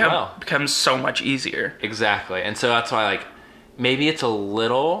 That fit well. Becomes so much easier. Exactly. And so that's why, like, maybe it's a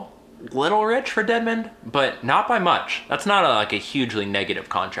little rich for Dedmon, but not by much. That's not a hugely negative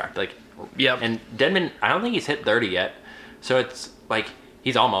contract. Like, and Dedmon, I don't think he's hit 30 yet. So it's like,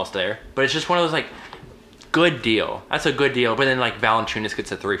 he's almost there. But it's just one of those, like, good deal. That's a good deal. But then, like, Valanciunas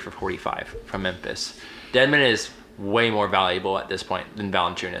gets a 3 for 45 from Memphis. Dedmon is way more valuable at this point than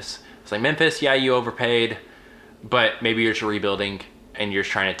Valanciunas. It's like, Memphis, yeah, you overpaid, but maybe you're just rebuilding and you're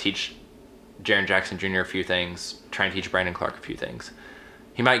just trying to teach Jaren Jackson Jr. a few things, trying to teach Brandon Clark a few things.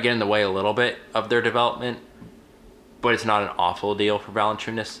 He might get in the way a little bit of their development, but it's not an awful deal for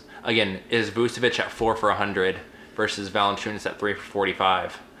Valanciunas. Again, is Vucevic at 4 for 100 versus Valanciunas at 3 for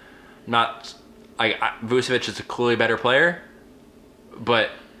 45? Vucevic is a clearly better player,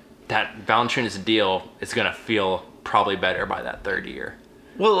 but that Valanciunas deal is going to feel probably better by that third year.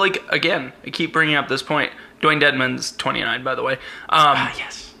 Well, like, again, I keep bringing up this point. Dwayne Dedmon's 29, by the way.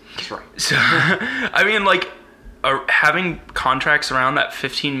 Yes, that's right. So, I mean, like, having contracts around that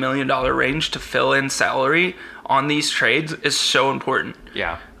 $15 million range to fill in salary on these trades is so important.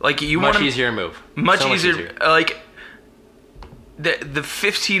 Yeah. Like, much easier to move. Much easier. Like, the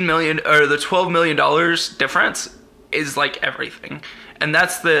 $15 million or the $12 million difference is, like, everything. And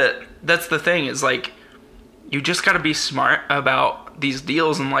that's the thing is, like, you just got to be smart about these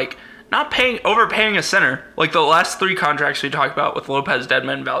deals and, like, not overpaying a center. Like the last 3 contracts we talked about with Lopez,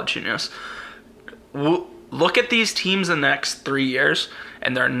 Dedmon, and Valanciunas. Look at these teams in the next 3 years,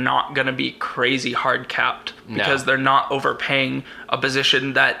 and they're not going to be crazy hard capped because they're not overpaying a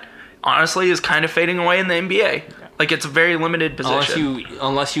position that honestly is kind of fading away in the NBA. Like, it's a very limited position.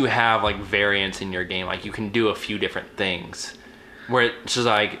 Unless you have, like, variance in your game, like, you can do a few different things. Where it's just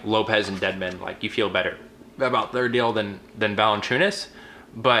like Lopez and Dedmon, like, you feel better about their deal than Valanciunas,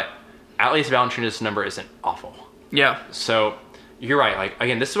 but at least Valanciunas' number isn't awful. Yeah. So you're right. Like,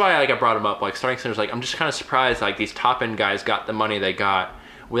 again, this is why I brought him up. Like, starting centers, like, I'm just kind of surprised. Like, these top end guys got the money they got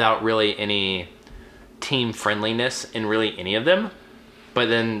without really any team friendliness in really any of them. But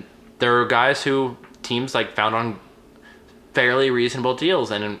then there are guys who teams like found on fairly reasonable deals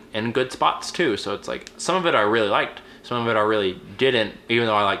and in good spots too. So it's like some of it I really liked, some of it I really didn't, even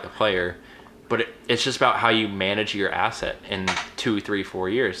though I like the player. But it's just about how you manage your asset in 2, 3, 4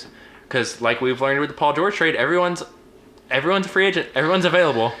 years. Because like we've learned with the Paul George trade, everyone's a free agent. Everyone's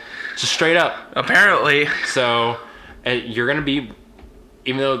available. Just straight up. Apparently. So you're going to be,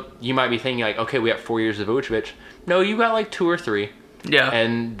 even though you might be thinking like, okay, we have 4 years of Vucevic. No, you got like 2 or 3. Yeah.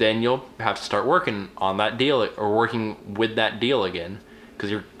 And then you'll have to start working on that deal or working with that deal again.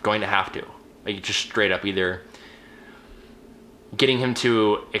 Because you're going to have to. Like, just straight up either getting him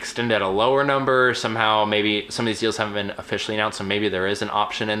to extend at a lower number, somehow maybe some of these deals haven't been officially announced, so maybe there is an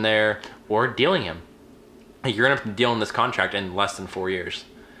option in there, or dealing him. Like, you're going to deal in this contract in less than 4 years.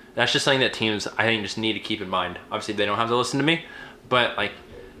 That's just something that teams, I think, just need to keep in mind. Obviously, they don't have to listen to me, but like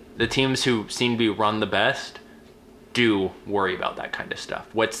the teams who seem to be run the best do worry about that kind of stuff.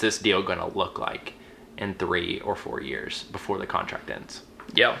 What's this deal going to look like in 3 or 4 years before the contract ends?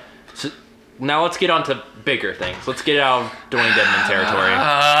 Yeah. So now let's get on to bigger things. Let's get out of Dwayne Dedmon territory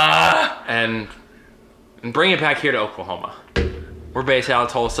and bring it back here to Oklahoma. We're based out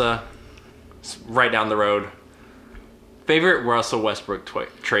of Tulsa. It's right down the road. Favorite Russell Westbrook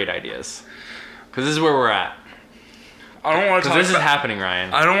trade ideas? Because this is where we're at. I don't want to talk about this is happening,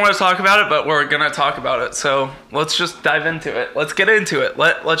 Ryan. I don't want to talk about it, but we're going to talk about it. So let's just dive into it. Let's get into it.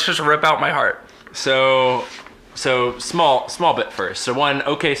 Let's just rip out my heart. So small bit first. So one,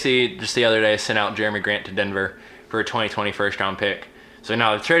 OKC just the other day sent out Jeremy Grant to Denver for a 2020 first round pick. So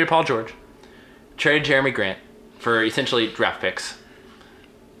now they've traded Paul George, traded Jeremy Grant for essentially draft picks.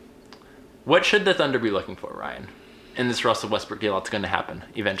 What should the Thunder be looking for, Ryan, in this Russell Westbrook deal that's going to happen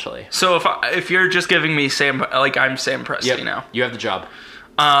eventually? So if you're just giving me I'm Sam Presti now. You have the job.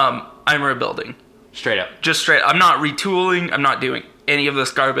 I'm rebuilding. Straight up. Just straight. I'm not retooling. I'm not doing any of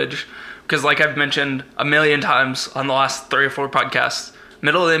this garbage. Because like I've mentioned a million times on the last 3 or 4 podcasts,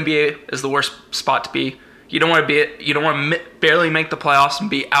 middle of the NBA is the worst spot to be. You don't want to be it. You don't want to barely make the playoffs and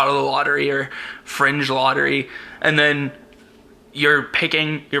be out of the lottery or fringe lottery. And then your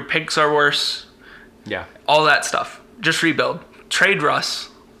picks are worse. Yeah. All that stuff. Just rebuild. Trade Russ.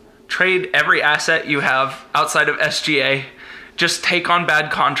 Trade every asset you have outside of SGA. Just take on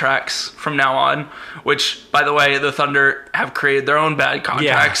bad contracts from now on, which, by the way, the Thunder have created their own bad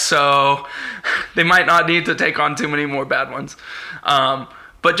contracts, so they might not need to take on too many more bad ones.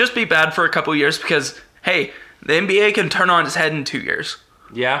 But just be bad for a couple years because, hey, the NBA can turn on its head in 2 years.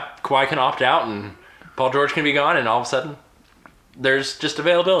 Yeah, Kawhi can opt out and Paul George can be gone, and all of a sudden, there's just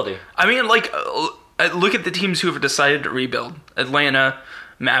availability. I mean, like, look at the teams who have decided to rebuild. Atlanta,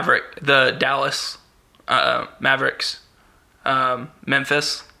 the Dallas Mavericks.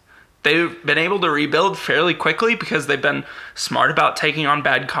 Memphis, they've been able to rebuild fairly quickly because they've been smart about taking on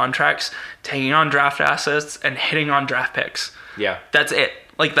bad contracts, taking on draft assets, and hitting on draft picks. Yeah. That's it.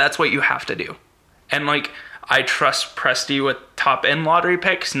 Like, that's what you have to do. And, like, I trust Presti with top-end lottery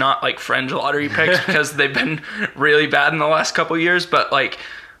picks, not, like, fringe lottery picks because they've been really bad in the last couple of years. But, like,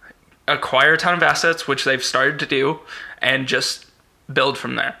 acquire a ton of assets, which they've started to do, and just build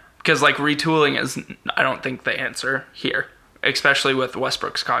from there. Because, like, retooling is, I don't think, the answer here. Especially with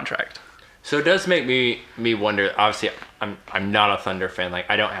Westbrook's contract. So it does make me wonder. Obviously, I'm not a Thunder fan. Like,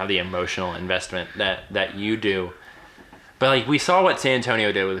 I don't have the emotional investment that you do. But like, we saw what San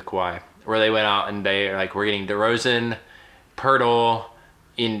Antonio did with Kawhi, where they went out and they like, we're getting DeRozan, Pirtle,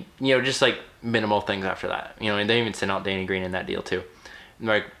 in just like minimal things after that. And they even sent out Danny Green in that deal too. And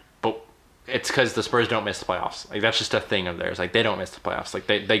like, but it's because the Spurs don't miss the playoffs. Like, that's just a thing of theirs. Like, they don't miss the playoffs. Like,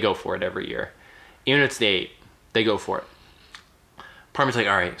 they go for it every year, even if it's the 8, they go for it. Part of me's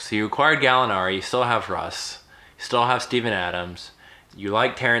like, all right, so you acquired Gallinari, you still have Russ, you still have Steven Adams, you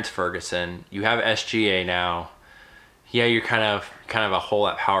like Terrence Ferguson, you have SGA now. Yeah, you're kind of a hole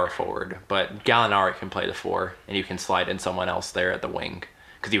at power forward, but Gallinari can play the 4, and you can slide in someone else there at the wing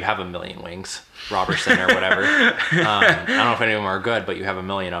because you have a million wings, Robertson or whatever. I don't know if any of them are good, but you have a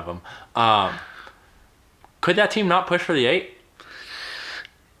million of them. Could that team not push for the 8?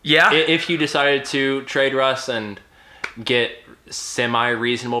 Yeah. If you decided to trade Russ and get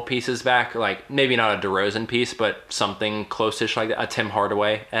semi-reasonable pieces back, like maybe not a DeRozan piece, but something close-ish like that, a Tim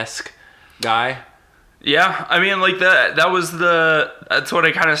Hardaway-esque guy. Yeah, I mean, like that's what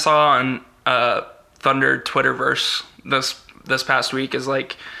I kind of saw on Thunder Twitterverse this past week is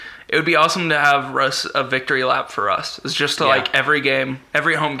like, it would be awesome to have Russ a victory lap for us. It's just to like every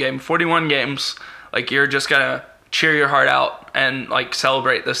home game, 41 games, like you're just gonna cheer your heart out and like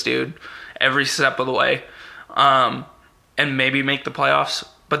celebrate this dude every step of the way. And maybe make the playoffs,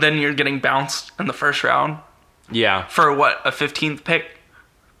 but then you're getting bounced in the first round. Yeah. For what, a 15th pick?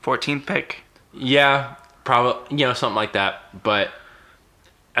 14th pick? Yeah, probably, something like that. But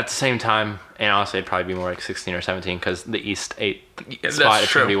at the same time, and honestly, it'd probably be more like 16 or 17 because the East 8 spot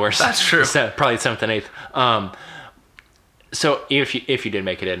is going to be worse. That's true. Probably 7th and 8th. So if you did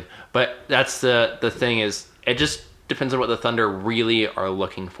make it in. But that's the thing is, it just depends on what the Thunder really are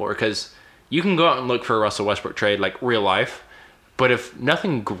looking for because you can go out and look for a Russell Westbrook trade, like real life, but if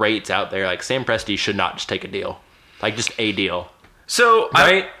nothing great's out there, like Sam Presti should not just take a deal, like just a deal. So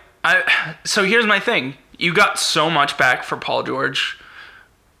right? So here's my thing: you got so much back for Paul George.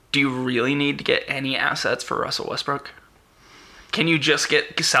 Do you really need to get any assets for Russell Westbrook? Can you just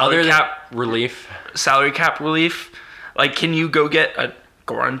get salary cap relief? Like, can you go get a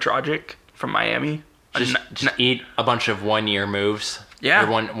Goran Dragic from Miami? Just eat a bunch of 1-year moves. Yeah.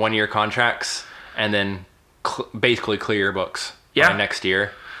 Or one-year contracts, and then basically clear your books by next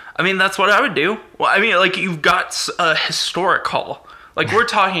year. I mean, that's what I would do. Well, I mean, like, you've got a historic haul. Like, we're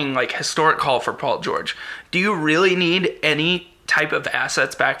talking, like, historic haul for Paul George. Do you really need any type of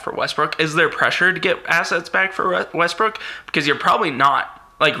assets back for Westbrook? Is there pressure to get assets back for Westbrook? Because you're probably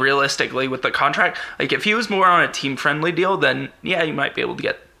not, like, realistically with the contract. Like, if he was more on a team-friendly deal, then, yeah, you might be able to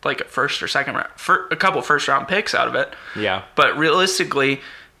get like a first or second round, a couple first round picks out of it. Yeah. But realistically,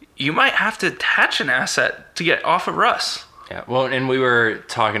 you might have to attach an asset to get off of Russ. Yeah. Well, and we were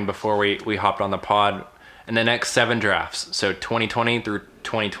talking before we hopped on the pod, in the next 7 drafts, so 2020 through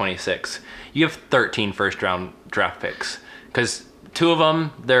 2026, you have 13 first round draft picks because 2 of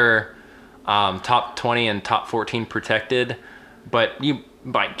them, they're top 20 and top 14 protected, but you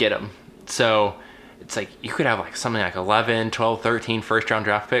might get them. So it's like you could have like something like 11, 12, 13 first-round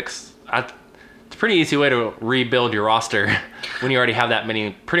draft picks. It's a pretty easy way to rebuild your roster when you already have that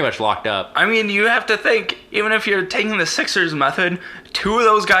many pretty much locked up. I mean, you have to think, even if you're taking the Sixers method, 2 of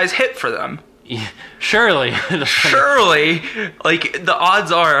those guys hit for them. Surely. Surely, like, the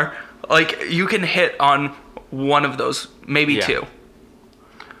odds are, like, you can hit on one of those, maybe two.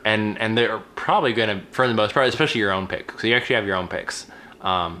 And they're probably going to, for the most part, especially your own pick. So you actually have your own picks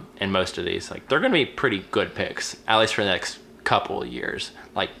in most of these. Like, they're going to be pretty good picks, at least for the next couple of years.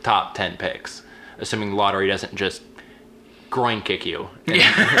 Like, top 10 picks, assuming lottery doesn't just groin kick you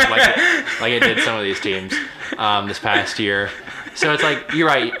like it did some of these teams this past year. So it's like, you're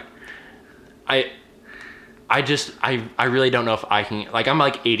right. I really don't know if I can, like, I'm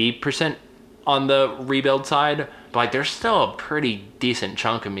like 80% on the rebuild side, but like there's still a pretty decent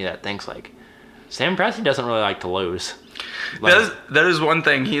chunk of me that thinks like Sam Presti doesn't really like to lose. Like, that is one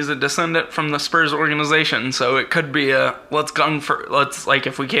thing. He's a descendant from the Spurs organization, so it could be a let's like,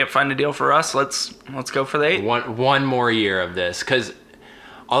 if we can't find a deal for us, let's go for the 8. One more year of this, because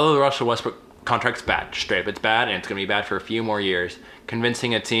although the Russell Westbrook contract's bad, straight up it's bad, and it's going to be bad for a few more years.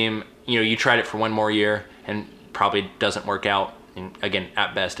 Convincing a team, you tried it for one more year and probably doesn't work out. And again,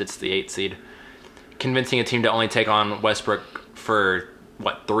 at best, it's the 8th seed. Convincing a team to only take on Westbrook for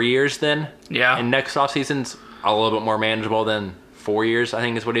 3 years then? Yeah. And next offseason's a little bit more manageable than 4 years, I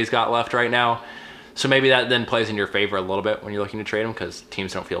think is what he's got left right now. So maybe that then plays in your favor a little bit when you're looking to trade him, because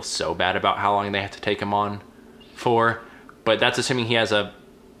teams don't feel so bad about how long they have to take him on for. But that's assuming he has a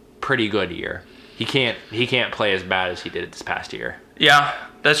pretty good year. He can't play as bad as he did this past year. Yeah,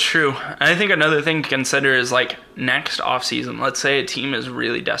 that's true. And I think another thing to consider is, like, next offseason, let's say a team is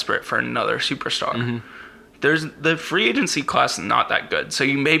really desperate for another superstar. Mm-hmm. There's the free agency class is not that good. So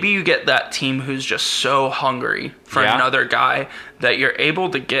maybe you get that team who's just so hungry for another guy that you're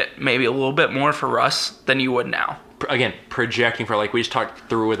able to get maybe a little bit more for Russ than you would now. Again, projecting for, like, we just talked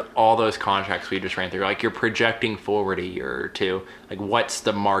through with all those contracts we just ran through. Like, you're projecting forward a year or two. Like, what's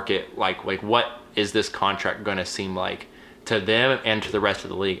the market like? Like, what is this contract going to seem like to them and to the rest of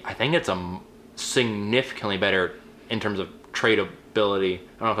the league? I think it's a significantly better in terms of tradability.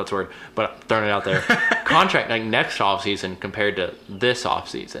 I don't know if that's a word, but I'm throwing it out there. Contract like next offseason compared to this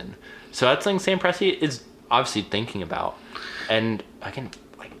offseason. So that's something Sam Presti is obviously thinking about. And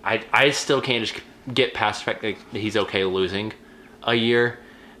I still can't just get past the fact that he's okay losing a year.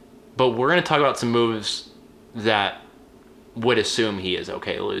 But we're going to talk about some moves that would assume he is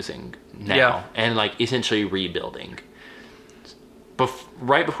okay losing now and like essentially rebuilding.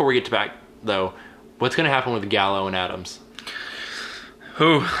 Right before we get to back, though, what's going to happen with Gallo and Adams?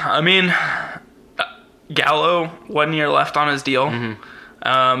 I mean, Gallo, 1 year left on his deal.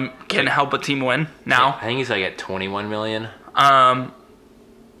 Mm-hmm. Can help a team win now. I think he's like at $21 million.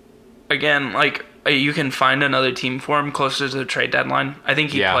 Again, like, you can find another team for him closer to the trade deadline. I think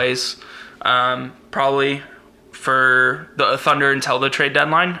he plays probably for the Thunder until the trade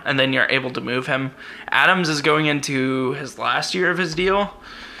deadline, and then you're able to move him. Adams is going into his last year of his deal.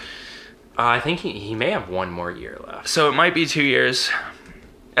 I think he may have one more year left. So it might be 2 years.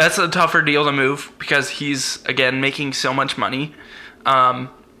 That's a tougher deal to move because he's, again, making so much money. Now,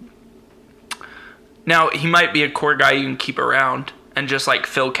 he might be a core guy you can keep around and just, like,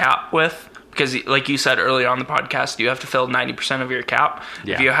 fill cap with. Because, like you said earlier on the podcast, you have to fill 90% of your cap.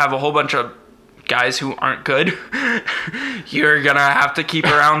 Yeah. If you have a whole bunch of guys who aren't good, you're going to have to keep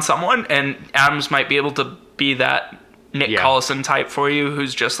around someone. And Adams might be able to be that Nick Collison type for you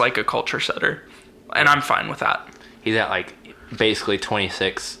who's just like a culture setter. And I'm fine with that. He's at like basically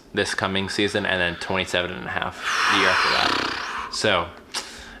 26 this coming season and then 27 and a half the year after that. So,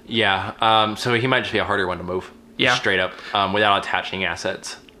 so he might just be a harder one to move. Yeah. Straight up, without attaching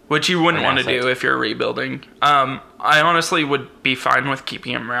assets. Which you wouldn't want to do if you're rebuilding. I honestly would be fine with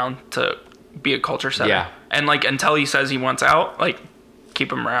keeping him around to be a culture setter. Yeah. And like until he says he wants out, like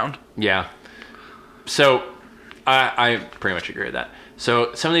keep him around. Yeah. So I pretty much agree with that.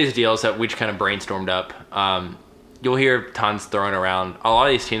 So some of these deals that we just kind of brainstormed up, you'll hear tons thrown around. A lot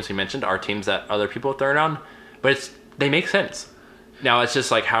of these teams we mentioned are teams that other people throw around, but they make sense. Now it's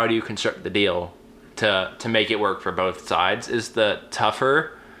just like, how do you construct the deal to make it work for both sides is the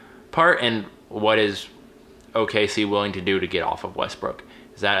tougher part. And what is OKC willing to do to get off of Westbrook?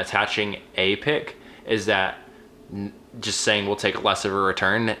 Is that attaching a pick? Is that just saying we'll take less of a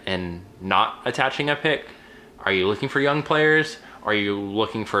return and not attaching a pick? Are you looking for young players? Are you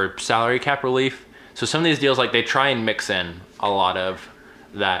looking for salary cap relief? So some of these deals, like, they try and mix in a lot of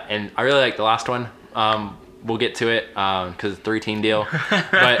that. And I really like the last one. We'll get to it because it's a 3-team deal.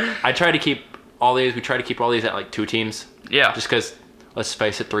 But I try to keep all these. We try to keep all these at like 2 teams. Yeah. Just because, let's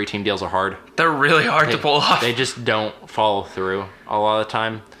face it, 3-team deals are hard. They're really hard to pull off. They just don't follow through a lot of the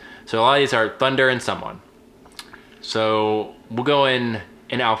time. So a lot of these are Thunder and someone. So we'll go in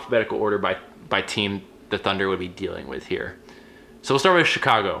alphabetical order by team the Thunder would be dealing with here. So we'll start with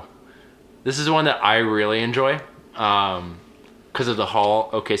Chicago. This is one that I really enjoy because of the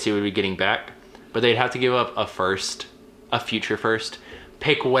haul OKC would be getting back. But they'd have to give up a future first.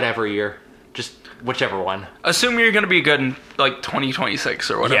 Pick whatever year. Just whichever one. Assume you're going to be good in like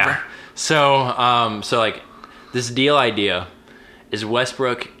 2026 or whatever. Yeah. So like this deal idea is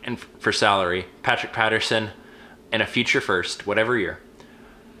Westbrook and for salary, Patrick Patterson, and a future first, whatever year,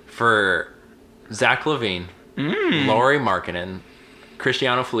 for Zach LaVine, Lauri Markkanen,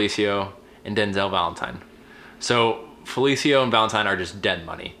 Cristiano Felicio, and Denzel Valentine. So Felicio and Valentine are just dead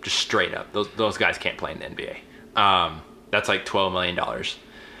money, just straight up. Those guys can't play in the NBA. That's like $12 million.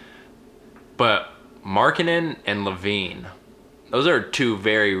 But Markkanen and LaVine, those are two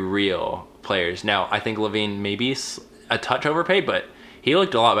very real players. Now, I think LaVine maybe a touch overpaid, but he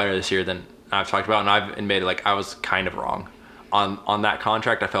looked a lot better this year than I've talked about, and I've admitted like I was kind of wrong on that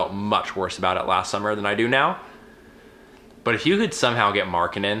contract. I felt much worse about it last summer than I do now. But if you could somehow get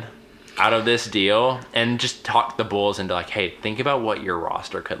Markkanen out of this deal and just talk the Bulls into like, hey, think about what your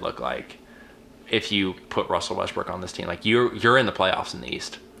roster could look like if you put Russell Westbrook on this team. Like you're in the playoffs in the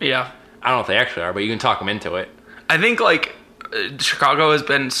East. Yeah. I don't know if they actually are, but you can talk them into it. I think like Chicago has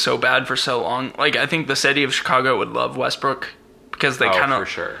been so bad for so long. Like I think the city of Chicago would love Westbrook because they kind of for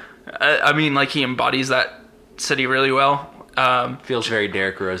sure. I mean, like he embodies that city really well. Feels very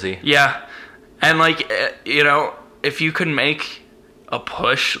Derrick Rosey. Yeah, and like you know, if you could make a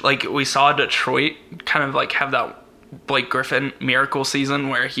push, like we saw Detroit kind of like have that Blake Griffin miracle season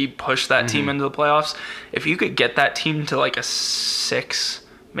where he pushed that team into the playoffs. If you could get that team to like a 6,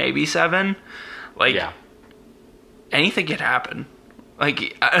 maybe 7, like anything could happen.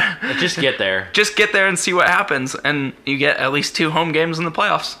 Like just get there. Just get there and see what happens, and you get at least 2 home games in the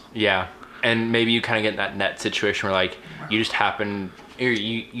playoffs. Yeah, and maybe you kind of get in that net situation where like you just happen, or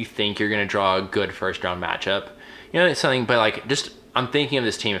you think you're gonna draw a good first round matchup. You know, it's something, but like just I'm thinking of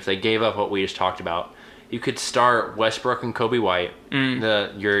this team. If they gave up what we just talked about, you could start Westbrook and Kobe White,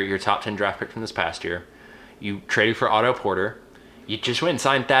 your top 10 draft pick from this past year. You traded for Otto Porter. You just went and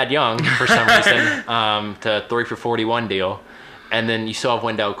signed Thad Young for some reason to 3 for $41 deal. And then you still have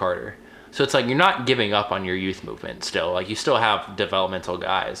Wendell Carter. So it's like you're not giving up on your youth movement still. Like you still have developmental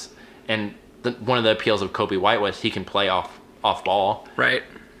guys. And one of the appeals of Kobe White was he can play off ball. Right.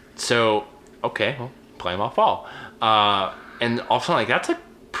 So, okay, well, play him off ball. And also, like, that's a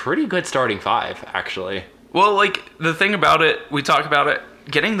pretty good starting 5, actually. Well, like, the thing about it, we talk about it,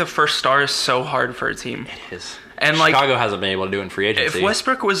 getting the first star is so hard for a team. It is. And Chicago hasn't been able to do it in free agency. If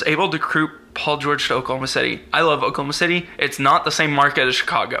Westbrook was able to recruit Paul George to Oklahoma City, I love Oklahoma City. It's not the same market as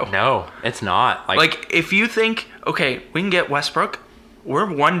Chicago. No, it's not. Like if you think, okay, we can get Westbrook,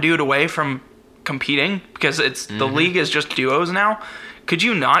 we're one dude away from competing because it's the league is just duos now. Could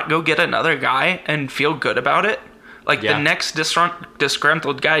you not go get another guy and feel good about it? Like the next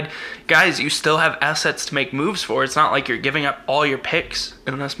disgruntled guys, you still have assets to make moves for. It's not like you're giving up all your picks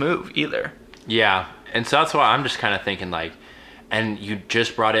in this move either. Yeah, and so that's why I'm just kind of thinking like, and you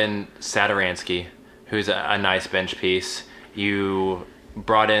just brought in Satoransky, who's a nice bench piece. You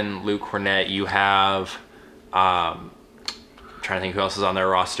brought in Luke Cornett. You have, trying to think who else is on their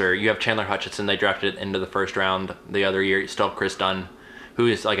roster. You have Chandler Hutchinson. They drafted into the first round the other year. You still have Chris Dunn, who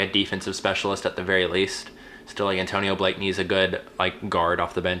is like a defensive specialist at the very least. Still like Antonio Blake needs a good like guard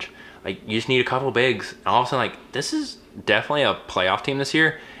off the bench. Like you just need a couple bigs. And all of a sudden like this is definitely a playoff team this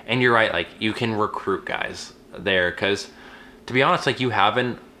year. And you're right, like you can recruit guys there because to be honest, like you have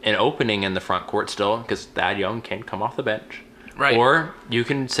an opening in the front court still because Thad Young can come off the bench. Right. Or you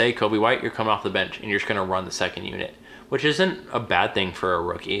can say Kobe White, you're coming off the bench and you're just going to run the second unit, which isn't a bad thing for a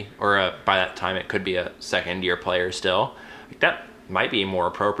rookie or by that time it could be a second year player still. Like that might be more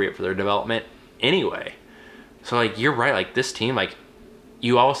appropriate for their development anyway. So like you're right, like this team, like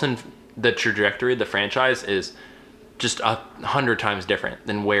you all of a sudden the trajectory of the franchise is just 100 times different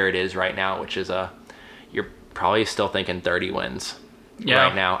than where it is right now, which is you're probably still thinking 30 wins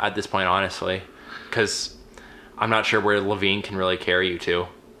right now at this point, honestly, because I'm not sure where LaVine can really carry you to.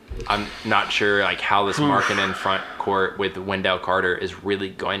 I'm not sure like how this Markkanen front court with Wendell Carter is really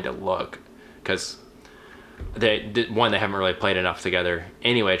going to look because they haven't really played enough together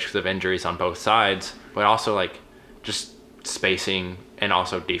anyway because of injuries on both sides, but also like just spacing and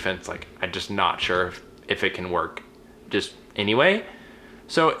also defense. Like I'm just not sure if it can work just anyway.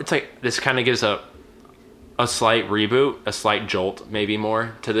 So it's like this kind of gives a slight reboot, a slight jolt maybe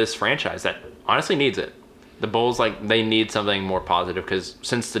more to this franchise that honestly needs it. The Bulls, like they need something more positive because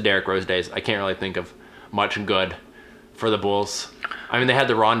since the Derrick Rose days, I can't really think of much good for the Bulls. I mean, they had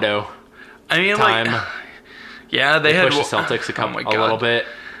the Rondo time. Like, yeah, they had pushed the Celtics a little bit.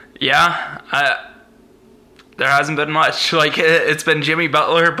 Yeah, there hasn't been much. Like, it's been Jimmy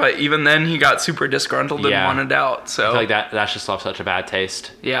Butler, but even then he got super disgruntled and wanted out. So I feel like that's just left such a bad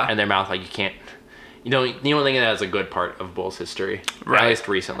taste in their mouth. Like, you can't, you don't think of that as a good part of Bulls history, right? At least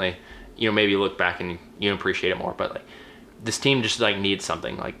recently. Maybe you look back and you appreciate it more, but like, this team just like needs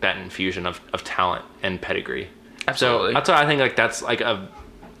something like that infusion of talent and pedigree. Absolutely. So that's why I think like that's like an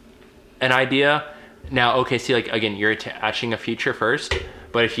idea. Now, OKC, like, again, you're attaching a future first,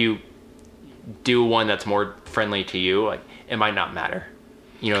 but if you do one that's more friendly to you, like, it might not matter.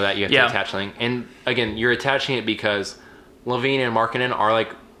 That you have to attach something. And again, you're attaching it because Levine and Markkanen are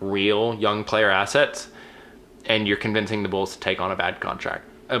like real young player assets, and you're convincing the Bulls to take on a bad contract.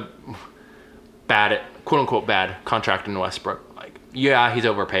 A bad, quote unquote, bad contract in Westbrook. Like, yeah, he's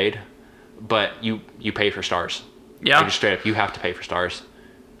overpaid, but you pay for stars. Yeah. Like, just straight up, you have to pay for stars.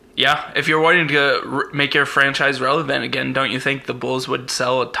 Yeah, if you're wanting to make your franchise relevant again, don't you think the Bulls would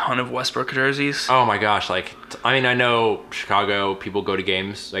sell a ton of Westbrook jerseys? Oh my gosh, like, I mean, I know Chicago people go to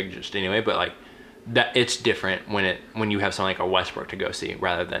games, like, just anyway, but like, that it's different when you have something like a Westbrook to go see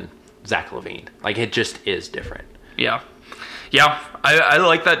rather than Zach LaVine. Like, it just is different. Yeah, I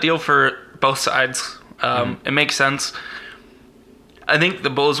like that deal for both sides. It makes sense. I think the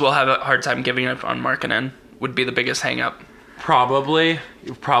Bulls will have a hard time giving up on Markkanen. Would be the biggest hang-up. Probably.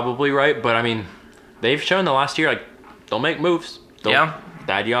 You're probably right. But, I mean, they've shown the last year, like, they'll make moves.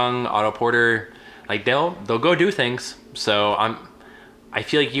 Thad Young, Otto Porter, like, they'll go do things. So, I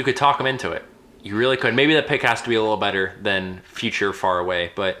feel like you could talk them into it. You really could. Maybe the pick has to be a little better than future far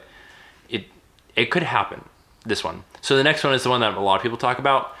away. But it could happen, this one. So, the next one is the one that a lot of people talk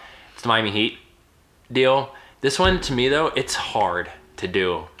about. It's the Miami Heat deal. This one, to me, though, it's hard to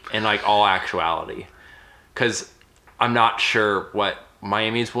do in, like, all actuality. Because I'm not sure what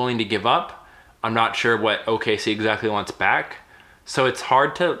Miami's willing to give up. I'm not sure what OKC exactly wants back. So it's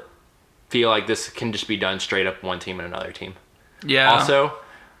hard to feel like this can just be done straight up one team and another team. Yeah. Also,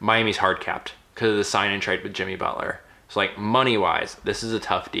 Miami's hard capped because of the sign and trade with Jimmy Butler. So like money-wise, this is a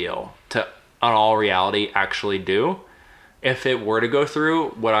tough deal to, on all reality, actually do. If it were to go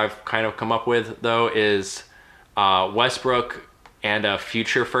through, what I've kind of come up with, though, is Westbrook and a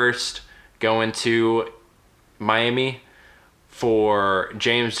future first go into Miami for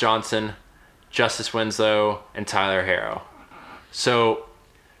James Johnson, Justice Winslow, and Tyler Herro. So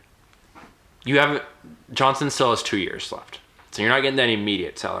you have Johnson still has 2 years left. So you're not getting that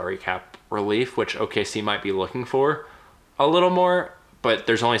immediate salary cap relief, which OKC might be looking for a little more, but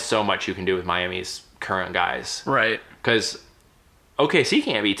there's only so much you can do with Miami's current guys. Right. Because OKC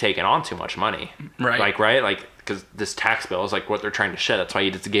can't be taking on too much money. Right. Like, because this tax bill is like what they're trying to shed. That's why you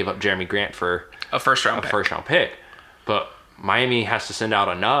just gave up Jeremy Grant for a first round pick. But Miami has to send out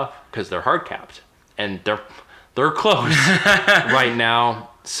enough because they're hard capped and they're close right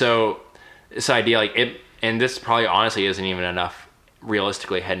now. So this idea, like it, and this probably honestly isn't even enough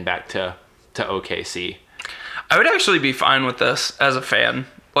realistically heading back to OKC. I would actually be fine with this as a fan.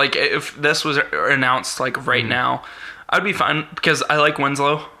 Like if this was announced like right now, I'd be fine because I like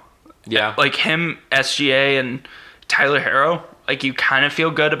Winslow. Yeah. Like him, SGA, and Tyler Herro. Like, you kind of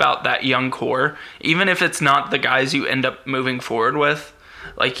feel good about that young core. Even if it's not the guys you end up moving forward with,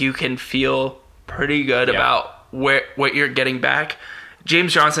 like, you can feel pretty good about what you're getting back.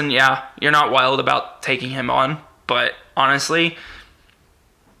 James Johnson, you're not wild about taking him on. But, honestly,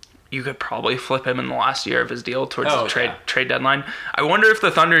 you could probably flip him in the last year of his deal towards the trade deadline. I wonder if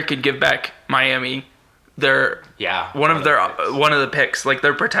the Thunder could give back Miami one of the picks, like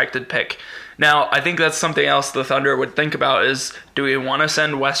their protected pick. Now, I think that's something else the Thunder would think about is, do we want to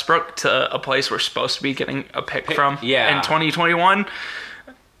send Westbrook to a place we're supposed to be getting a pick from in 2021?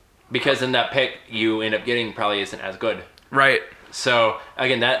 Because then that pick you end up getting probably isn't as good. Right. So,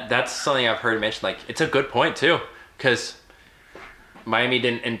 again, that's something I've heard mentioned. Like, it's a good point, too, because Miami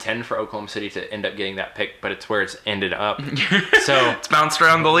didn't intend for Oklahoma City to end up getting that pick, but it's where it's ended up. So it's bounced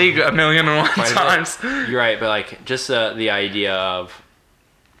around the league a million and one times. You're right, but like just the idea of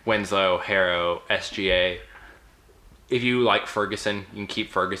Winslow, Herro, SGA. If you like Ferguson, you can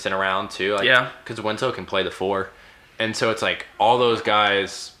keep Ferguson around too. Like, because Winslow can play the 4, and so it's like all those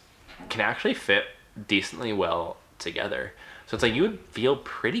guys can actually fit decently well together. So it's like you would feel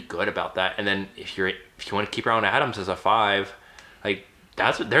pretty good about that. And then if you want to keep around Adams as a 5. Like,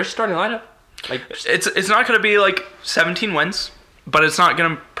 that's their starting lineup. Like, it's not going to be like 17 wins, but it's not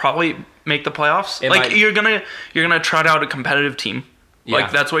going to probably make the playoffs. You're gonna trot out a competitive team. Yeah.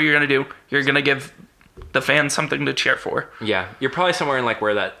 Like, that's what you're gonna do. You're gonna give the fans something to cheer for. Yeah, you're probably somewhere in like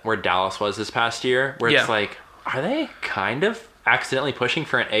where Dallas was this past year, where it's like, are they kind of accidentally pushing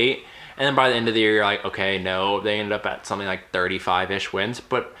for an 8? And then by the end of the year, you're like, okay, no, they ended up at something like 35-ish wins,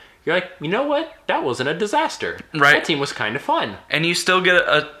 but you're like, you know what? That wasn't a disaster. Right. That team was kind of fun. And you still get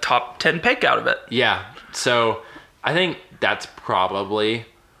a top 10 pick out of it. Yeah. So I think that's probably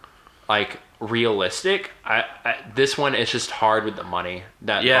like realistic. This one is just hard with the money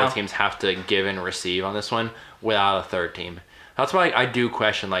that both teams have to give and receive on this one without a third team. That's why I do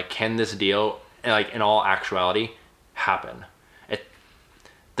question, like, can this deal, like, in all actuality, happen?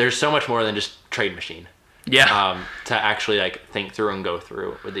 There's so much more than just trade machine. Yeah. To actually, like, think through and go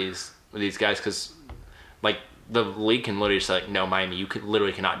through with these guys, because, like, the league can literally just like, no, Miami, you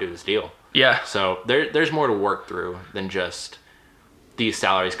literally cannot do this deal. Yeah. So there's more to work through than just these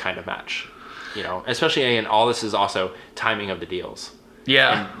salaries kind of match, you know. Especially, and all this is also timing of the deals.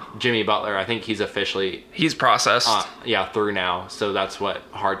 Yeah. And Jimmy Butler, I think he's officially processed. Through now. So that's what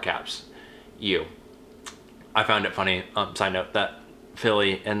hard caps you. I found it funny. Side note, that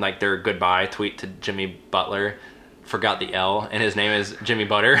Philly and like their goodbye tweet to Jimmy Butler forgot the L, and his name is Jimmy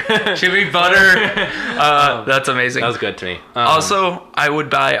Butter. Jimmy Butter. That's amazing. That was good to me. Also, I would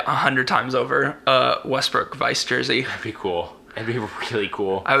buy 100 times over Westbrook Vice jersey. That'd be cool. It'd be really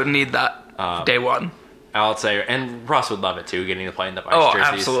cool. I would need that day one. I would say, and Ross would love it too, getting to play in the Vice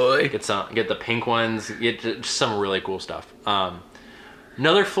jerseys. Absolutely. Get the pink ones, get just some really cool stuff.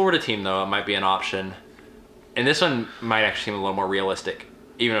 Another Florida team, though, might be an option. And this one might actually seem a little more realistic,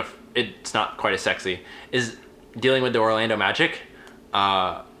 even if it's not quite as sexy, is dealing with the Orlando Magic.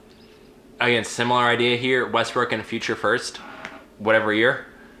 Again, similar idea here, Westbrook and future first, whatever year.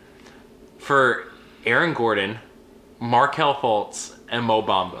 For Aaron Gordon, Markelle Fultz, and Mo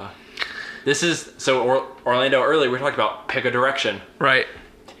Bamba. This is, so Orlando earlier, we talked about pick a direction. Right.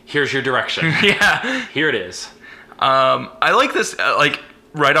 Here's your direction. Yeah. Here it is. I like this, like,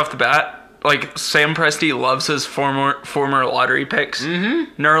 right off the bat. Like, Sam Presti loves his former lottery picks.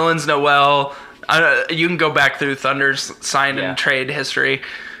 Mm-hmm. Nerlens Noel. You can go back through Thunder's sign and trade history.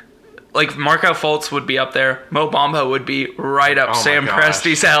 Like, Markelle Fultz would be up there. Mo Bamba would be right up Sam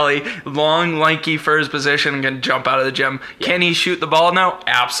Presti's alley. Long, lanky for his position and can jump out of the gym. Yeah. Can he shoot the ball now?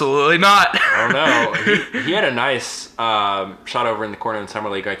 Absolutely not. I don't know. He had a nice shot over in the corner in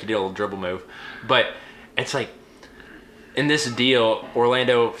Summer League. Like, he did a little dribble move. But it's like, in this deal,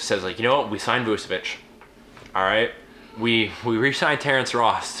 Orlando says, like, you know what? We signed Vucevic. All right? We re-signed Terrence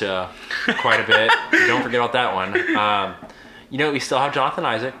Ross to quite a bit. Don't forget about that one. You know, we still have Jonathan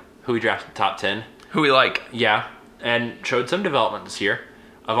Isaac, who we drafted top 10. Who we like. Yeah, and showed some development this year.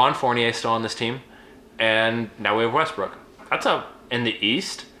 Avon Fournier still on this team. And now we have Westbrook. In the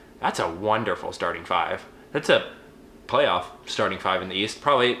East, that's a wonderful starting five. That's a playoff starting five in the East.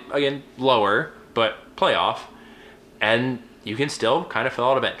 Probably, again, lower, but playoff. And you can still kind of fill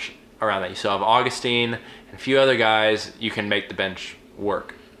out a bench around that. You still have Augustine and a few other guys. You can make the bench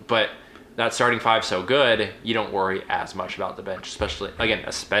work. But that starting five's so good, you don't worry as much about the bench, especially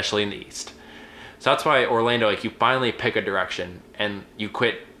in the East. So that's why Orlando, like, you finally pick a direction and you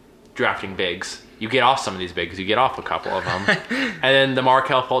quit drafting bigs. You get off some of these bigs. You get off a couple of them. And then the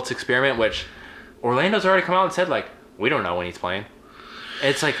Markelle Fultz experiment, which Orlando's already come out and said, like, we don't know when he's playing.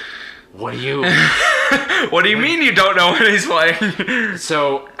 It's like, what do you... What do you mean you don't know when he's playing?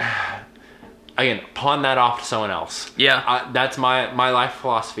 So, again, pawn that off to someone else. Yeah. That's my life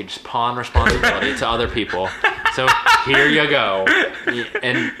philosophy. Just pawn responsibility to other people. So, here you go.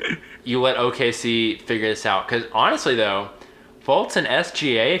 And you let OKC figure this out. Because, honestly, though, Fultz and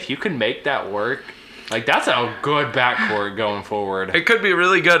SGA, if you can make that work, like, that's a good backcourt going forward. It could be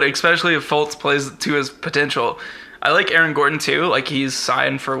really good, especially if Fultz plays to his potential. I like Aaron Gordon, too. Like, he's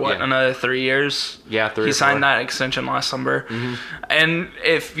signed for, another 3 years? Yeah, 3 He signed that extension last summer. Mm-hmm. And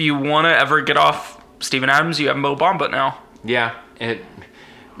if you want to ever get off Steven Adams, you have Mo Bamba now. Yeah.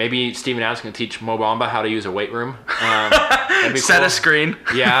 Maybe Steven Adams can teach Mo Bamba how to use a weight room. Set a screen.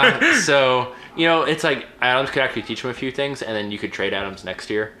 Yeah. So, you know, it's like Adams could actually teach him a few things, and then you could trade Adams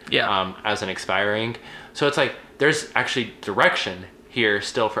next year as an expiring. So it's like there's actually direction here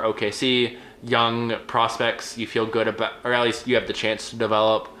still for OKC. Young prospects you feel good about, or at least you have the chance to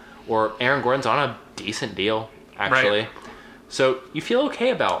develop, or Aaron Gordon's on a decent deal, actually. Right. So you feel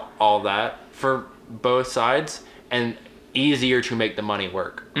okay about all that for both sides, and easier to make the money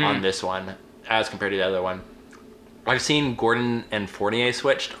work on this one as compared to the other one. I've seen Gordon and Fournier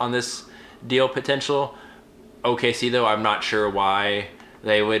switched on this deal potential. OKC, though, I'm not sure why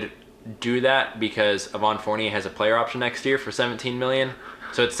they would do that, because Avon Fournier has a player option next year for $17 million.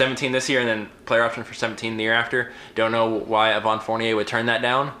 So it's 17 this year and then player option for 17 the year after. Don't know why Avon Fournier would turn that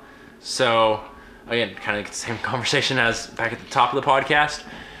down. So, again, kind of the same conversation as back at the top of the podcast.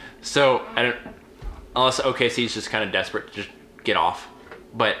 So, unless OKC is just kind of desperate to just get off.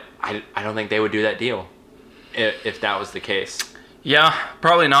 But I don't think they would do that deal if that was the case. Yeah,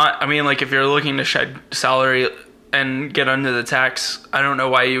 probably not. I mean, like, if you're looking to shed salary and get under the tax, I don't know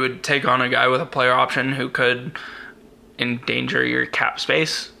why you would take on a guy with a player option who could endanger your cap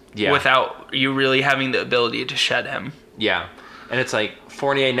space without you really having the ability to shed him. Yeah. And it's like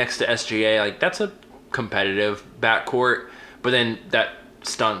Fournier next to SGA, like that's a competitive backcourt, but then that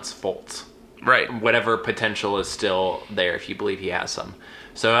stunts Fultz. Right. Whatever potential is still there if you believe he has some.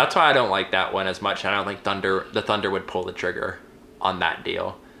 So that's why I don't like that one as much. I don't think the Thunder would pull the trigger on that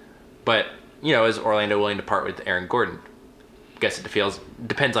deal. But, is Orlando willing to part with Aaron Gordon? Guess it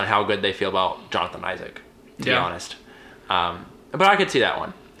depends on how good they feel about Jonathan Isaac, to be honest. But I could see that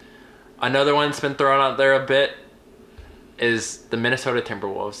one. Another one that's been thrown out there a bit is the Minnesota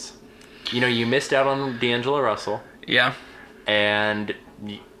Timberwolves. You missed out on D'Angelo Russell. Yeah. And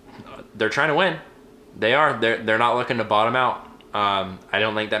they're trying to win. They are. They're not looking to bottom out. I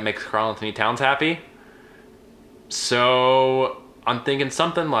don't think that makes Karl-Anthony Towns happy. So I'm thinking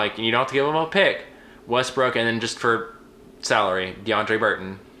something like, you don't have to give him a pick, Westbrook, and then just for salary, DeAndre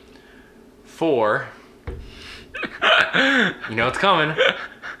Burton. 4, it's coming,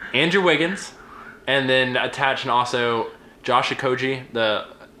 Andrew Wiggins, and then attach and also Josh Okogie, the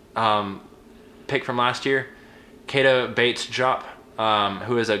pick from last year, Keita Bates-Diop,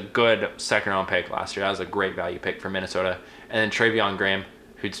 who is a good second-round pick last year. That was a great value pick for Minnesota. And then Travion Graham,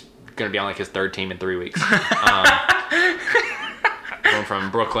 who's going to be on like his third team in 3 weeks. Going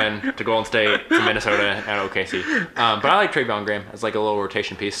from Brooklyn to Golden State to Minnesota and OKC. But I like Travion Graham as like a little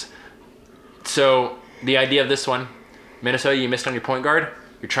rotation piece. So the idea of this one, Minnesota, you missed on your point guard.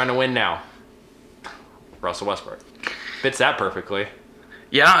 You're trying to win now. Russell Westbrook. Fits that perfectly.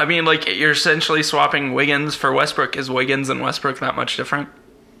 Yeah, I mean, like, you're essentially swapping Wiggins for Westbrook. Is Wiggins and Westbrook that much different?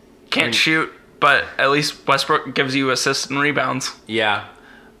 Can't shoot, but at least Westbrook gives you assists and rebounds. Yeah.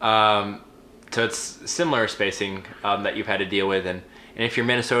 So it's similar spacing that you've had to deal with. And if you're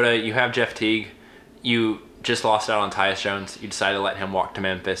Minnesota, you have Jeff Teague. You just lost out on Tyus Jones. You decided to let him walk to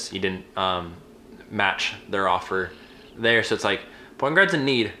Memphis. You didn't match their offer there. So it's like, point guard's in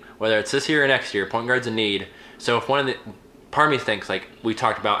need. Whether it's this year or next year, point guard's in need. So if part of me thinks, like, we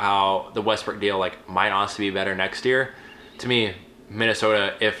talked about how the Westbrook deal, like, might honestly be better next year. To me,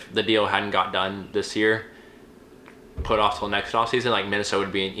 Minnesota, if the deal hadn't got done this year, put off till next offseason, like, Minnesota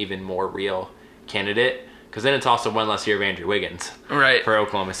would be an even more real candidate. Because then it's also one less year of Andrew Wiggins. Right. For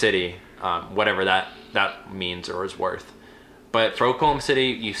Oklahoma City, whatever that means or is worth. But for Oklahoma City,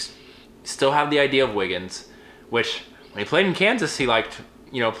 you still have the idea of Wiggins, which, when he played in Kansas, he liked,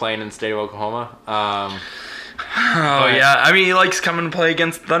 playing in the state of Oklahoma. Yeah. I mean, he likes coming to play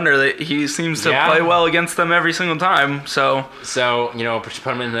against Thunder. He seems to play well against them every single time. So put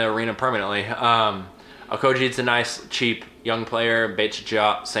him in the arena permanently. Okogie's a nice, cheap, young player.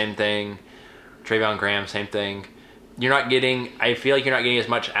 Bates-Diop, same thing. Travion Graham, same thing. I feel like you're not getting as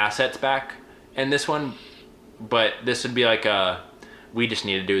much assets back in this one, but this would be like we just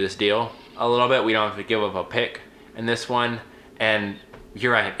need to do this deal a little bit. We don't have to give up a pick in this one. And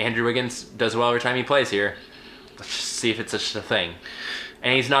you're right, Andrew Wiggins does well every time he plays here. Let's just see if it's such a thing.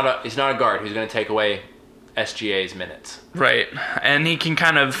 And he's not a guard who's going to take away SGA's minutes. Right. And he can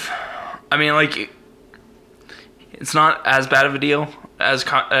kind of, I mean, like, it's not as bad of a deal as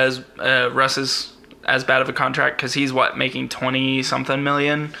Russ's as bad of a contract, because he's making 20-something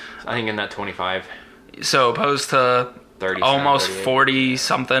million. I think in that 25. So opposed to 30, almost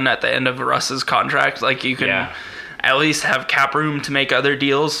 40-something at the end of Russ's contract. Like, you can at least have cap room to make other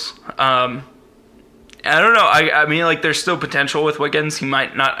deals. I don't know. I mean, like, there's still potential with Wiggins. He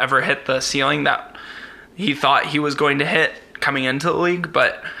might not ever hit the ceiling that he thought he was going to hit coming into the league,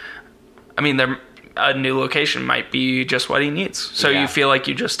 but I mean, a new location might be just what he needs. So you feel like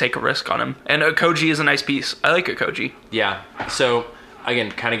you just take a risk on him. And Okogie is a nice piece. I like Okogie. Yeah. So,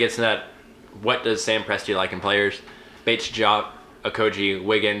 again, kind of gets in that, what does Sam Presti like in players? Bates-Diop, Okogie,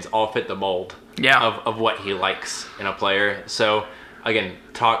 Wiggins all fit the mold of what he likes in a player. So, again,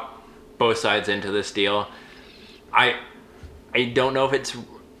 talk both sides into this deal. I don't know if it's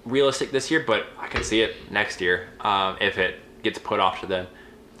realistic this year, but I can see it next year if it gets put off to them.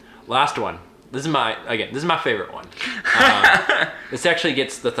 Last one. This is my favorite one. This actually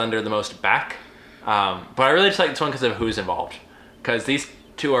gets the Thunder the most back. But I really just like this one because of who's involved. Because these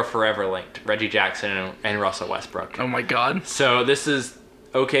two are forever linked. Reggie Jackson and Russell Westbrook. Oh my God. So this is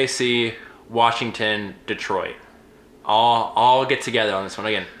OKC, Washington, Detroit. All get together on this one.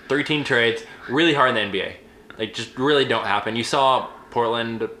 Again, 3-team trades. Really hard in the NBA. They just really don't happen. You saw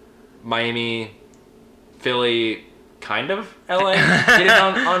Portland, Miami, Philly, kind of LA getting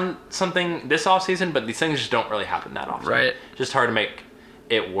on something this offseason, but these things just don't really happen that often. Right. Just hard to make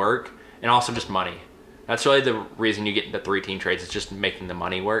it work, and also just money. That's really the reason you get into 3-team trades. It's just making the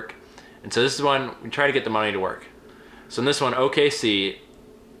money work. And so this is one, we try to get the money to work. So in this one, OKC,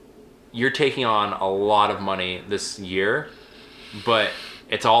 you're taking on a lot of money this year, but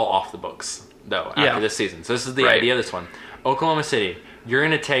it's all off the books, though, after this season. So this is the idea of this one. Oklahoma City, you're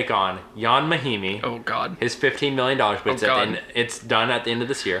going to take on Jan Mahimi. Oh, God. His $15 million, but it's done at the end of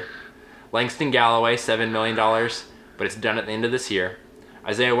this year. Langston Galloway, $7 million, but it's done at the end of this year.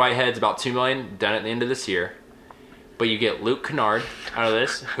 Isaiah Whitehead's about $2 million, done at the end of this year. But you get Luke Kennard out of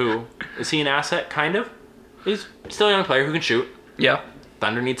this, who, is he an asset? Kind of. He's still a young player who can shoot. Yeah.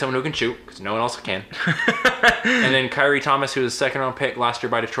 Thunder needs someone who can shoot, because no one else can. And then Kyrie Thomas, who was a second-round pick last year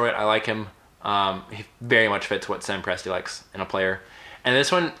by Detroit. I like him. He very much fits what Sam Presti likes in a player. And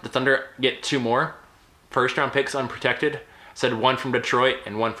this one, the Thunder get 2 more first-round picks unprotected. Said 1 from Detroit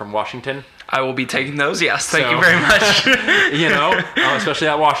and 1 from Washington. I will be taking those, yes. Thank you very much. Especially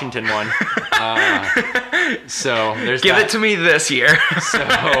that Washington one. So there's Give it to me this year. So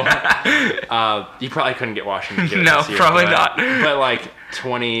you probably couldn't get Washington. No, this year, probably not. But like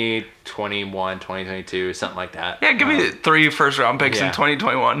 2021, 2022, something like that. Yeah, give me 3 first-round picks in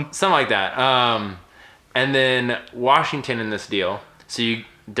 2021. Something like that. And then Washington in this deal. So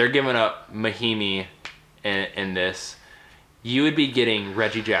they're giving up Mahimi in this. You would be getting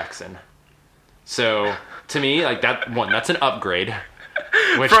Reggie Jackson. So to me, like that's an upgrade.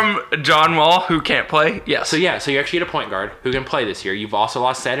 From John Wall, who can't play? Yes. So you actually get a point guard who can play this year. You've also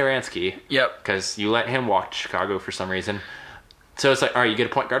lost Satoransky. Yep. Because you let him walk to Chicago for some reason. So it's like, all right, you get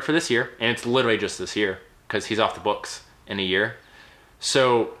a point guard for this year, and it's literally just this year because he's off the books in a year.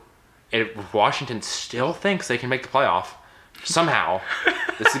 So if Washington still thinks they can make the playoff, somehow,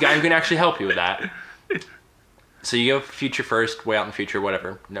 this is the guy who can actually help you with that. So you go future first, way out in the future,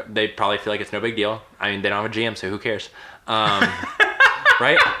 whatever. No, they probably feel like it's no big deal. I mean, they don't have a GM, so who cares?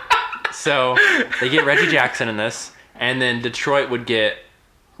 Right? So they get Reggie Jackson in this, and then Detroit would get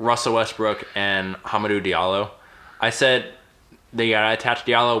Russell Westbrook and Hamidou Diallo. I said they gotta attach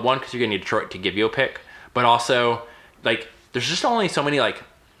Diallo, one, because you're gonna need Detroit to give you a pick, but also, like, there's just only so many, like,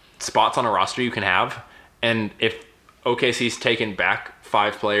 spots on a roster you can have, and if OKC's taken back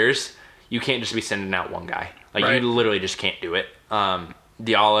 5 players, you can't just be sending out one guy. Like, you literally just can't do it.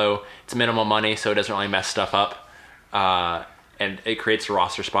 Diallo, it's minimal money, so it doesn't really mess stuff up. And it creates a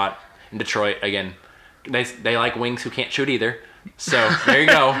roster spot. In Detroit, again, they like wings who can't shoot either. So, there you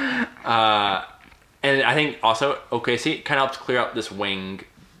go. And I think also OKC kind of helps clear up this wing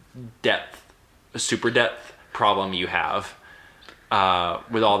depth, super depth problem you have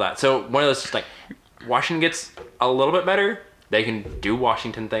with all that. So, one of those, like, Washington gets a little bit better. They can do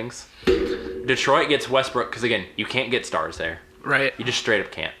Washington things. Detroit gets Westbrook because, again, you can't get stars there. Right. You just straight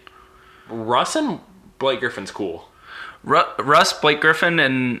up can't. Russ and Blake Griffin's cool. Russ, Blake Griffin,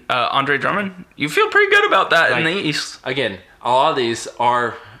 and Andre Drummond. You feel pretty good about that in the East. Again, a lot of these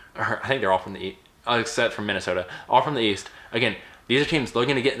are I think they're all from the East, except from Minnesota. All from the East. Again, these are teams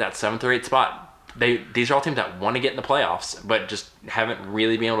looking to get in that 7th or 8th spot. These are all teams that want to get in the playoffs, but just haven't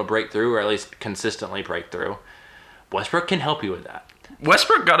really been able to break through, or at least consistently break through. Westbrook can help you with that.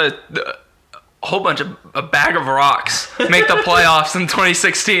 Westbrook got a whole bunch of a bag of rocks make the playoffs in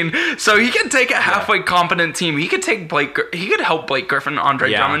 2016, so he can take a halfway competent team. He could take he could help Blake Griffin and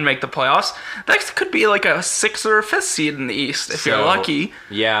Andre Drummond make the playoffs. That could be like a 6th or a 5th seed in the East if you're lucky.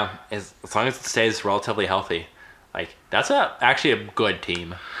 Yeah, as long as it stays relatively healthy, like that's actually a good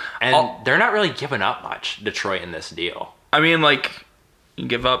team, and they're not really giving up much. Detroit in this deal. I mean, like, you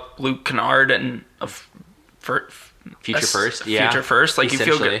give up Luke Kennard and future first. Like,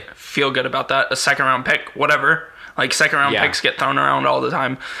 you feel good about that. A 2nd-round pick, whatever. Like, 2nd-round picks get thrown around all the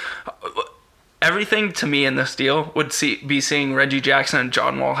time. Everything to me in this deal would be seeing Reggie Jackson and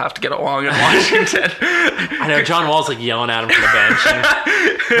John Wall have to get along in Washington. I know, John Wall's like yelling at him from the bench,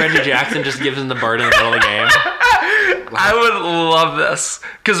 and Reggie Jackson just gives him the bird in the middle of the game. I would love this,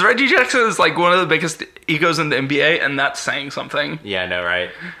 because Reggie Jackson is like one of the biggest egos in the NBA, and that's saying something. Yeah, I know, right?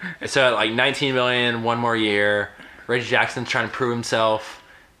 So like $19 million, 1 more year. Reggie Jackson's trying to prove himself.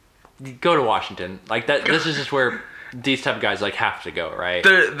 Go to Washington. Like that. This is just where these type of guys like have to go, right?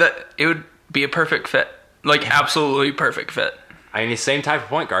 It would be a perfect fit. Like, absolutely perfect fit. I mean, the same type of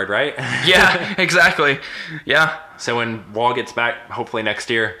point guard, right? Yeah, exactly. Yeah. So when Wall gets back, hopefully next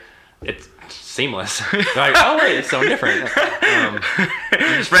year, it's seamless. Like, oh wait, it's so different.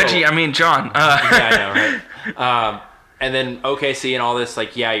 Reggie, I mean John. Yeah, I know, right? And then OKC and all this,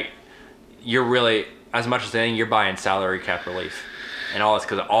 like, yeah, you're really, as much as anything, you're buying salary cap relief and all this,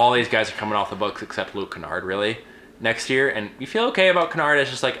 because all these guys are coming off the books except Luke Kennard, really, next year. And you feel okay about Kennard as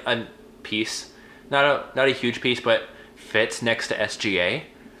just like a piece, not a huge piece, but fits next to SGA.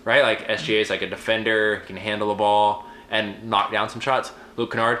 right? Like SGA is like a defender, can handle the ball and knock down some shots.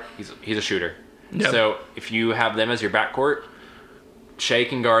 Luke Kennard, he's a shooter. Yep. So if you have them as your backcourt, Shea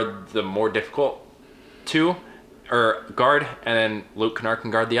can guard the more difficult two, or guard, and then Luke Kennard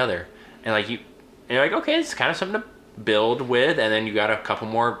can guard the other. And like you're like, okay, it's kind of something to build with, and then you got a couple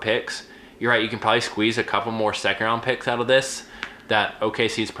more picks. You're right, you can probably squeeze a couple more second round picks out of this that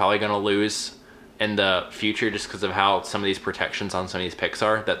OKC is probably going to lose in the future just because of how some of these protections on some of these picks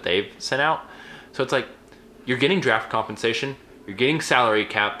are that they've sent out. So it's like you're getting draft compensation, you're getting salary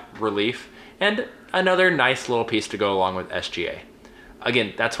cap relief, and another nice little piece to go along with SGA.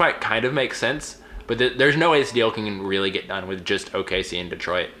 Again, that's why it kind of makes sense, but there's no way this deal can really get done with just OKC and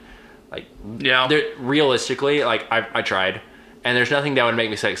Detroit. Like, yeah, realistically, like I tried, and there's nothing that would make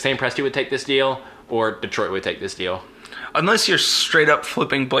me say St. Presti would take this deal or Detroit would take this deal. Unless you're straight up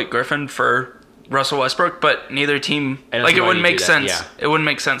flipping Blake Griffin for Russell Westbrook, but neither team, like, it wouldn't make sense. Yeah. It wouldn't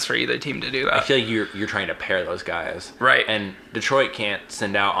make sense for either team to do that. I feel like you're trying to pair those guys, right? And Detroit can't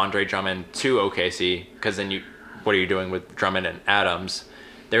send out Andre Drummond to OKC because then what are you doing with Drummond and Adams?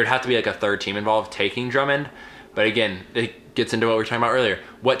 There would have to be like a third team involved taking Drummond, but again, it gets into what we were talking about earlier.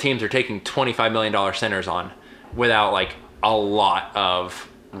 What teams are taking $25 million centers on without like a lot of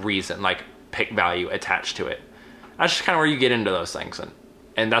reason, like pick value attached to it? That's just kind of where you get into those things,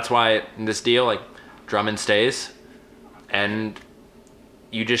 and that's why in this deal, like, Drummond stays, and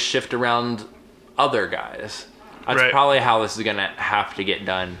you just shift around other guys. That's probably how this is gonna have to get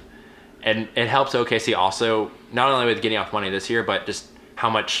done, and it helps OKC also not only with getting off money this year, but just how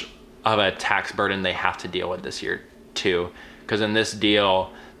much of a tax burden they have to deal with this year too. Because in this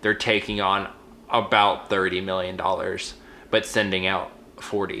deal, they're taking on about $30 million, but sending out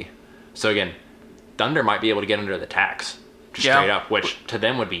 40. So again, Thunder might be able to get under the tax straight up, which to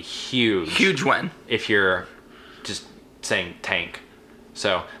them would be huge win if you're just saying tank.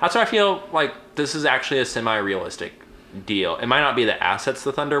 So that's why I feel like this is actually a semi-realistic deal. It might not be the assets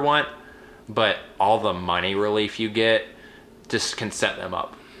the Thunder want, but all the money relief you get just can set them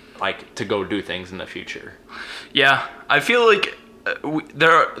up like to go do things in the future. Yeah, I feel like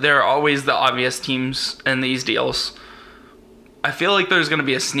there are always the obvious teams in these deals. I feel like there's going to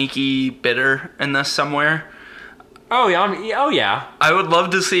be a sneaky bidder in this somewhere. Oh yeah. I would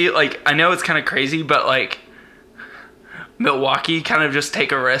love to see, like, I know it's kind of crazy, but like Milwaukee kind of just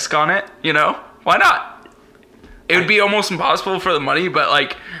take a risk on it, you know? Why not? It would be almost impossible for the money, but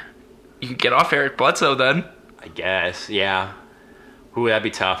like you could get off Eric Bledsoe then. I guess, yeah. Ooh, that'd be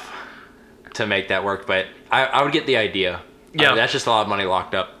tough to make that work, but I would get the idea. Yeah, that's just a lot of money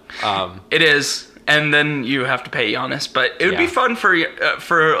locked up. It is. And then you have to pay Giannis, but it would be fun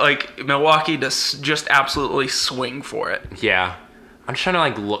for like Milwaukee to just absolutely swing for it. Yeah, I'm just trying to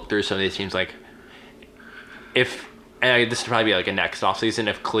like look through some of these teams. Like, if this would probably be like a next offseason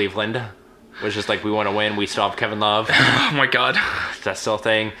if Cleveland was just like, we want to win, we still have Kevin Love. Oh my God, that's still a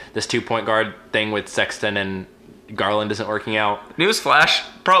thing. This 2-point guard thing with Sexton and Garland isn't working out. Newsflash,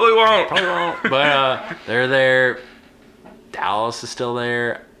 probably won't. But they're there. Dallas is still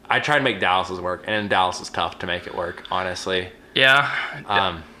there. I tried to make Dallas's work, and Dallas is tough to make it work, honestly.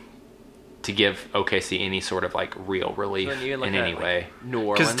 Yeah. To give OKC any sort of like real relief in any way. New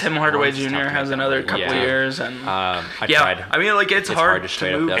Orleans. Because Tim Hardaway Jr. has another couple of years, and I tried. I mean, like it's hard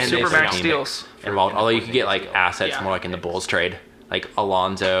to move supermax deals involved. Although you could get like assets more like in the Bulls trade, like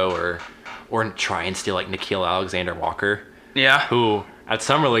Alonzo, or try and steal like Nickeil Alexander-Walker. Yeah. Who at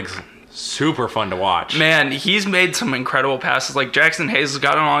Summer League's super fun to watch. Man, he's made some incredible passes. Like Jackson Hayes has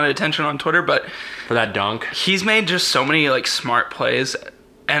gotten a lot of attention on Twitter, but for that dunk, he's made just so many like smart plays,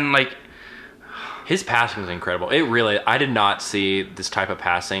 and like his passing is incredible. I did not see this type of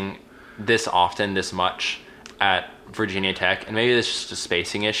passing this often, this much at Virginia Tech, and maybe it's just a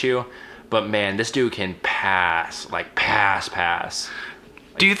spacing issue, but man, this dude can pass.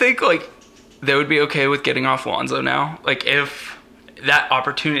 Do you think like they would be okay with getting off Lonzo now? Like if that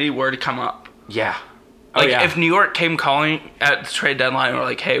opportunity were to come up. Yeah. If New York came calling at the trade deadline and were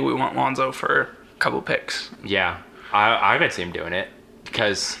like, hey, we want Lonzo for a couple picks. Yeah. I could see him doing it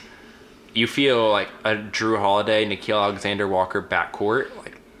because you feel like a Drew Holiday, Nickeil Alexander-Walker backcourt,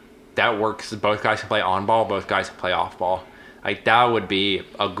 like that works. Both guys can play on ball, both guys can play off ball. Like that would be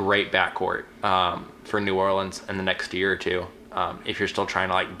a great backcourt for New Orleans in the next year or two if you're still trying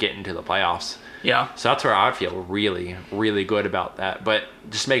to like get into the playoffs. Yeah. So that's where I feel really, really good about that. But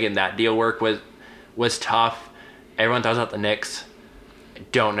just making that deal work was tough. Everyone throws out the Knicks. I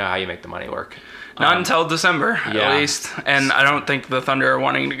don't know how you make the money work. Not until December, at least. And I don't think the Thunder are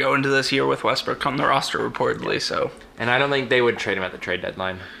wanting to go into this year with Westbrook on the roster, reportedly. So. And I don't think they would trade him at the trade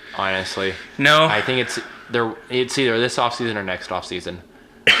deadline, honestly. No. I think it's either this offseason or next offseason.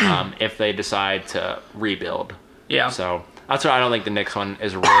 if they decide to rebuild. Yeah. So that's why I don't think the Knicks one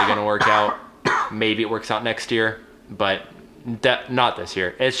is really going to work out. Maybe it works out next year, but not this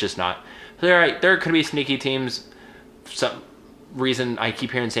year. It's just not. So there could be sneaky teams. Some reason I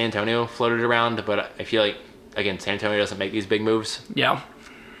keep hearing San Antonio floated around, but I feel like, again, San Antonio doesn't make these big moves. Yeah.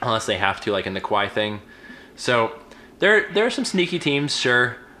 Unless they have to, like in the Kawhi thing. So there are some sneaky teams,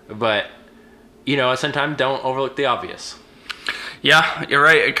 sure, but sometimes don't overlook the obvious. Yeah, you're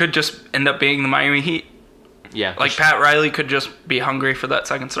right. It could just end up being the Miami Heat. Yeah. Like Pat Riley could just be hungry for that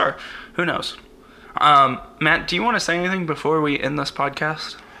second star. Who knows? Matt, do you want to say anything before we end this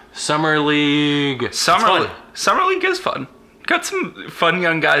podcast? Summer League. Summer League is fun. Got some fun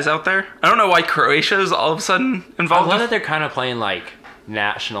young guys out there. I don't know why Croatia is all of a sudden involved. I love that they're kind of playing like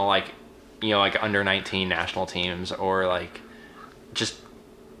national, like under 19 national teams, or like just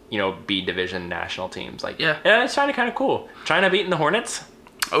B division national teams. Like yeah, it's kind of cool. China beating the Hornets.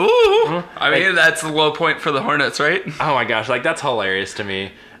 Ooh, I mean that's the low point for the Hornets, right? Oh my gosh, like that's hilarious to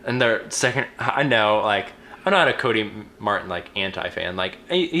me. And their second, I know, like I'm not a Cody Martin like anti fan. Like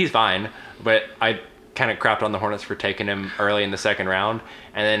he's fine, but I kind of crapped on the Hornets for taking him early in the second round,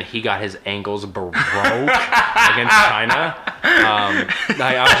 and then he got his ankles broke against China.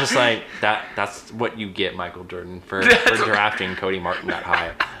 I was just like, that's what you get, Michael Jordan, for drafting Cody Martin that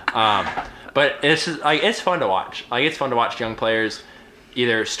high. But it's just, like it's fun to watch. Like it's fun to watch young players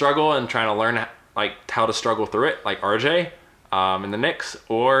either struggle and trying to learn like how to struggle through it, like RJ in the Knicks,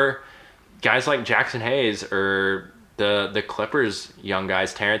 or guys like Jackson Hayes or the Clippers young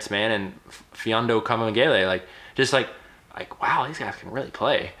guys, Terrence Mann and Fiondo Kamagele, like just like wow, these guys can really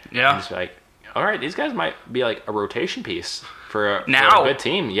play. Yeah. And just like, all right, these guys might be like a rotation piece for a good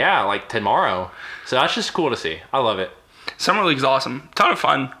team. Yeah, like tomorrow. So that's just cool to see. I love it. Summer League's awesome. Ton of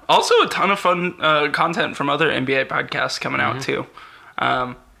fun. Also a ton of fun content from other NBA podcasts coming out too.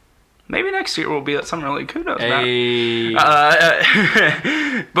 Maybe next year will be at Summer League. Who knows? Hey.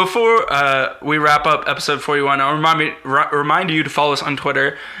 Before we wrap up episode 41, I'll remind you to follow us on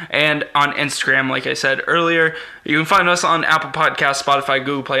Twitter and on Instagram, like I said earlier. You can find us on Apple Podcasts, Spotify,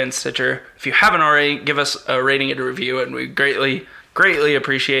 Google Play, and Stitcher. If you haven't already, give us a rating and a review, and we greatly, greatly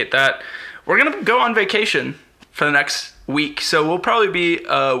appreciate that. We're going to go on vacation for the next week, so we'll probably be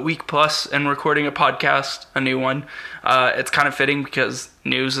a week plus and recording a podcast, a new one. It's kind of fitting because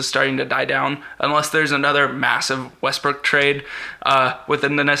news is starting to die down. Unless there's another massive Westbrook trade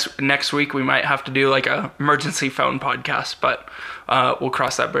within the next week, we might have to do like a emergency phone podcast, but we'll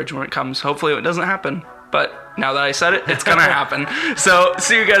cross that bridge when it comes. Hopefully it doesn't happen, but now that I said it, it's gonna happen. So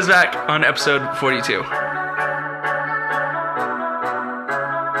see you guys back on episode 42.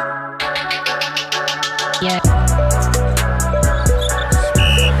 Yeah.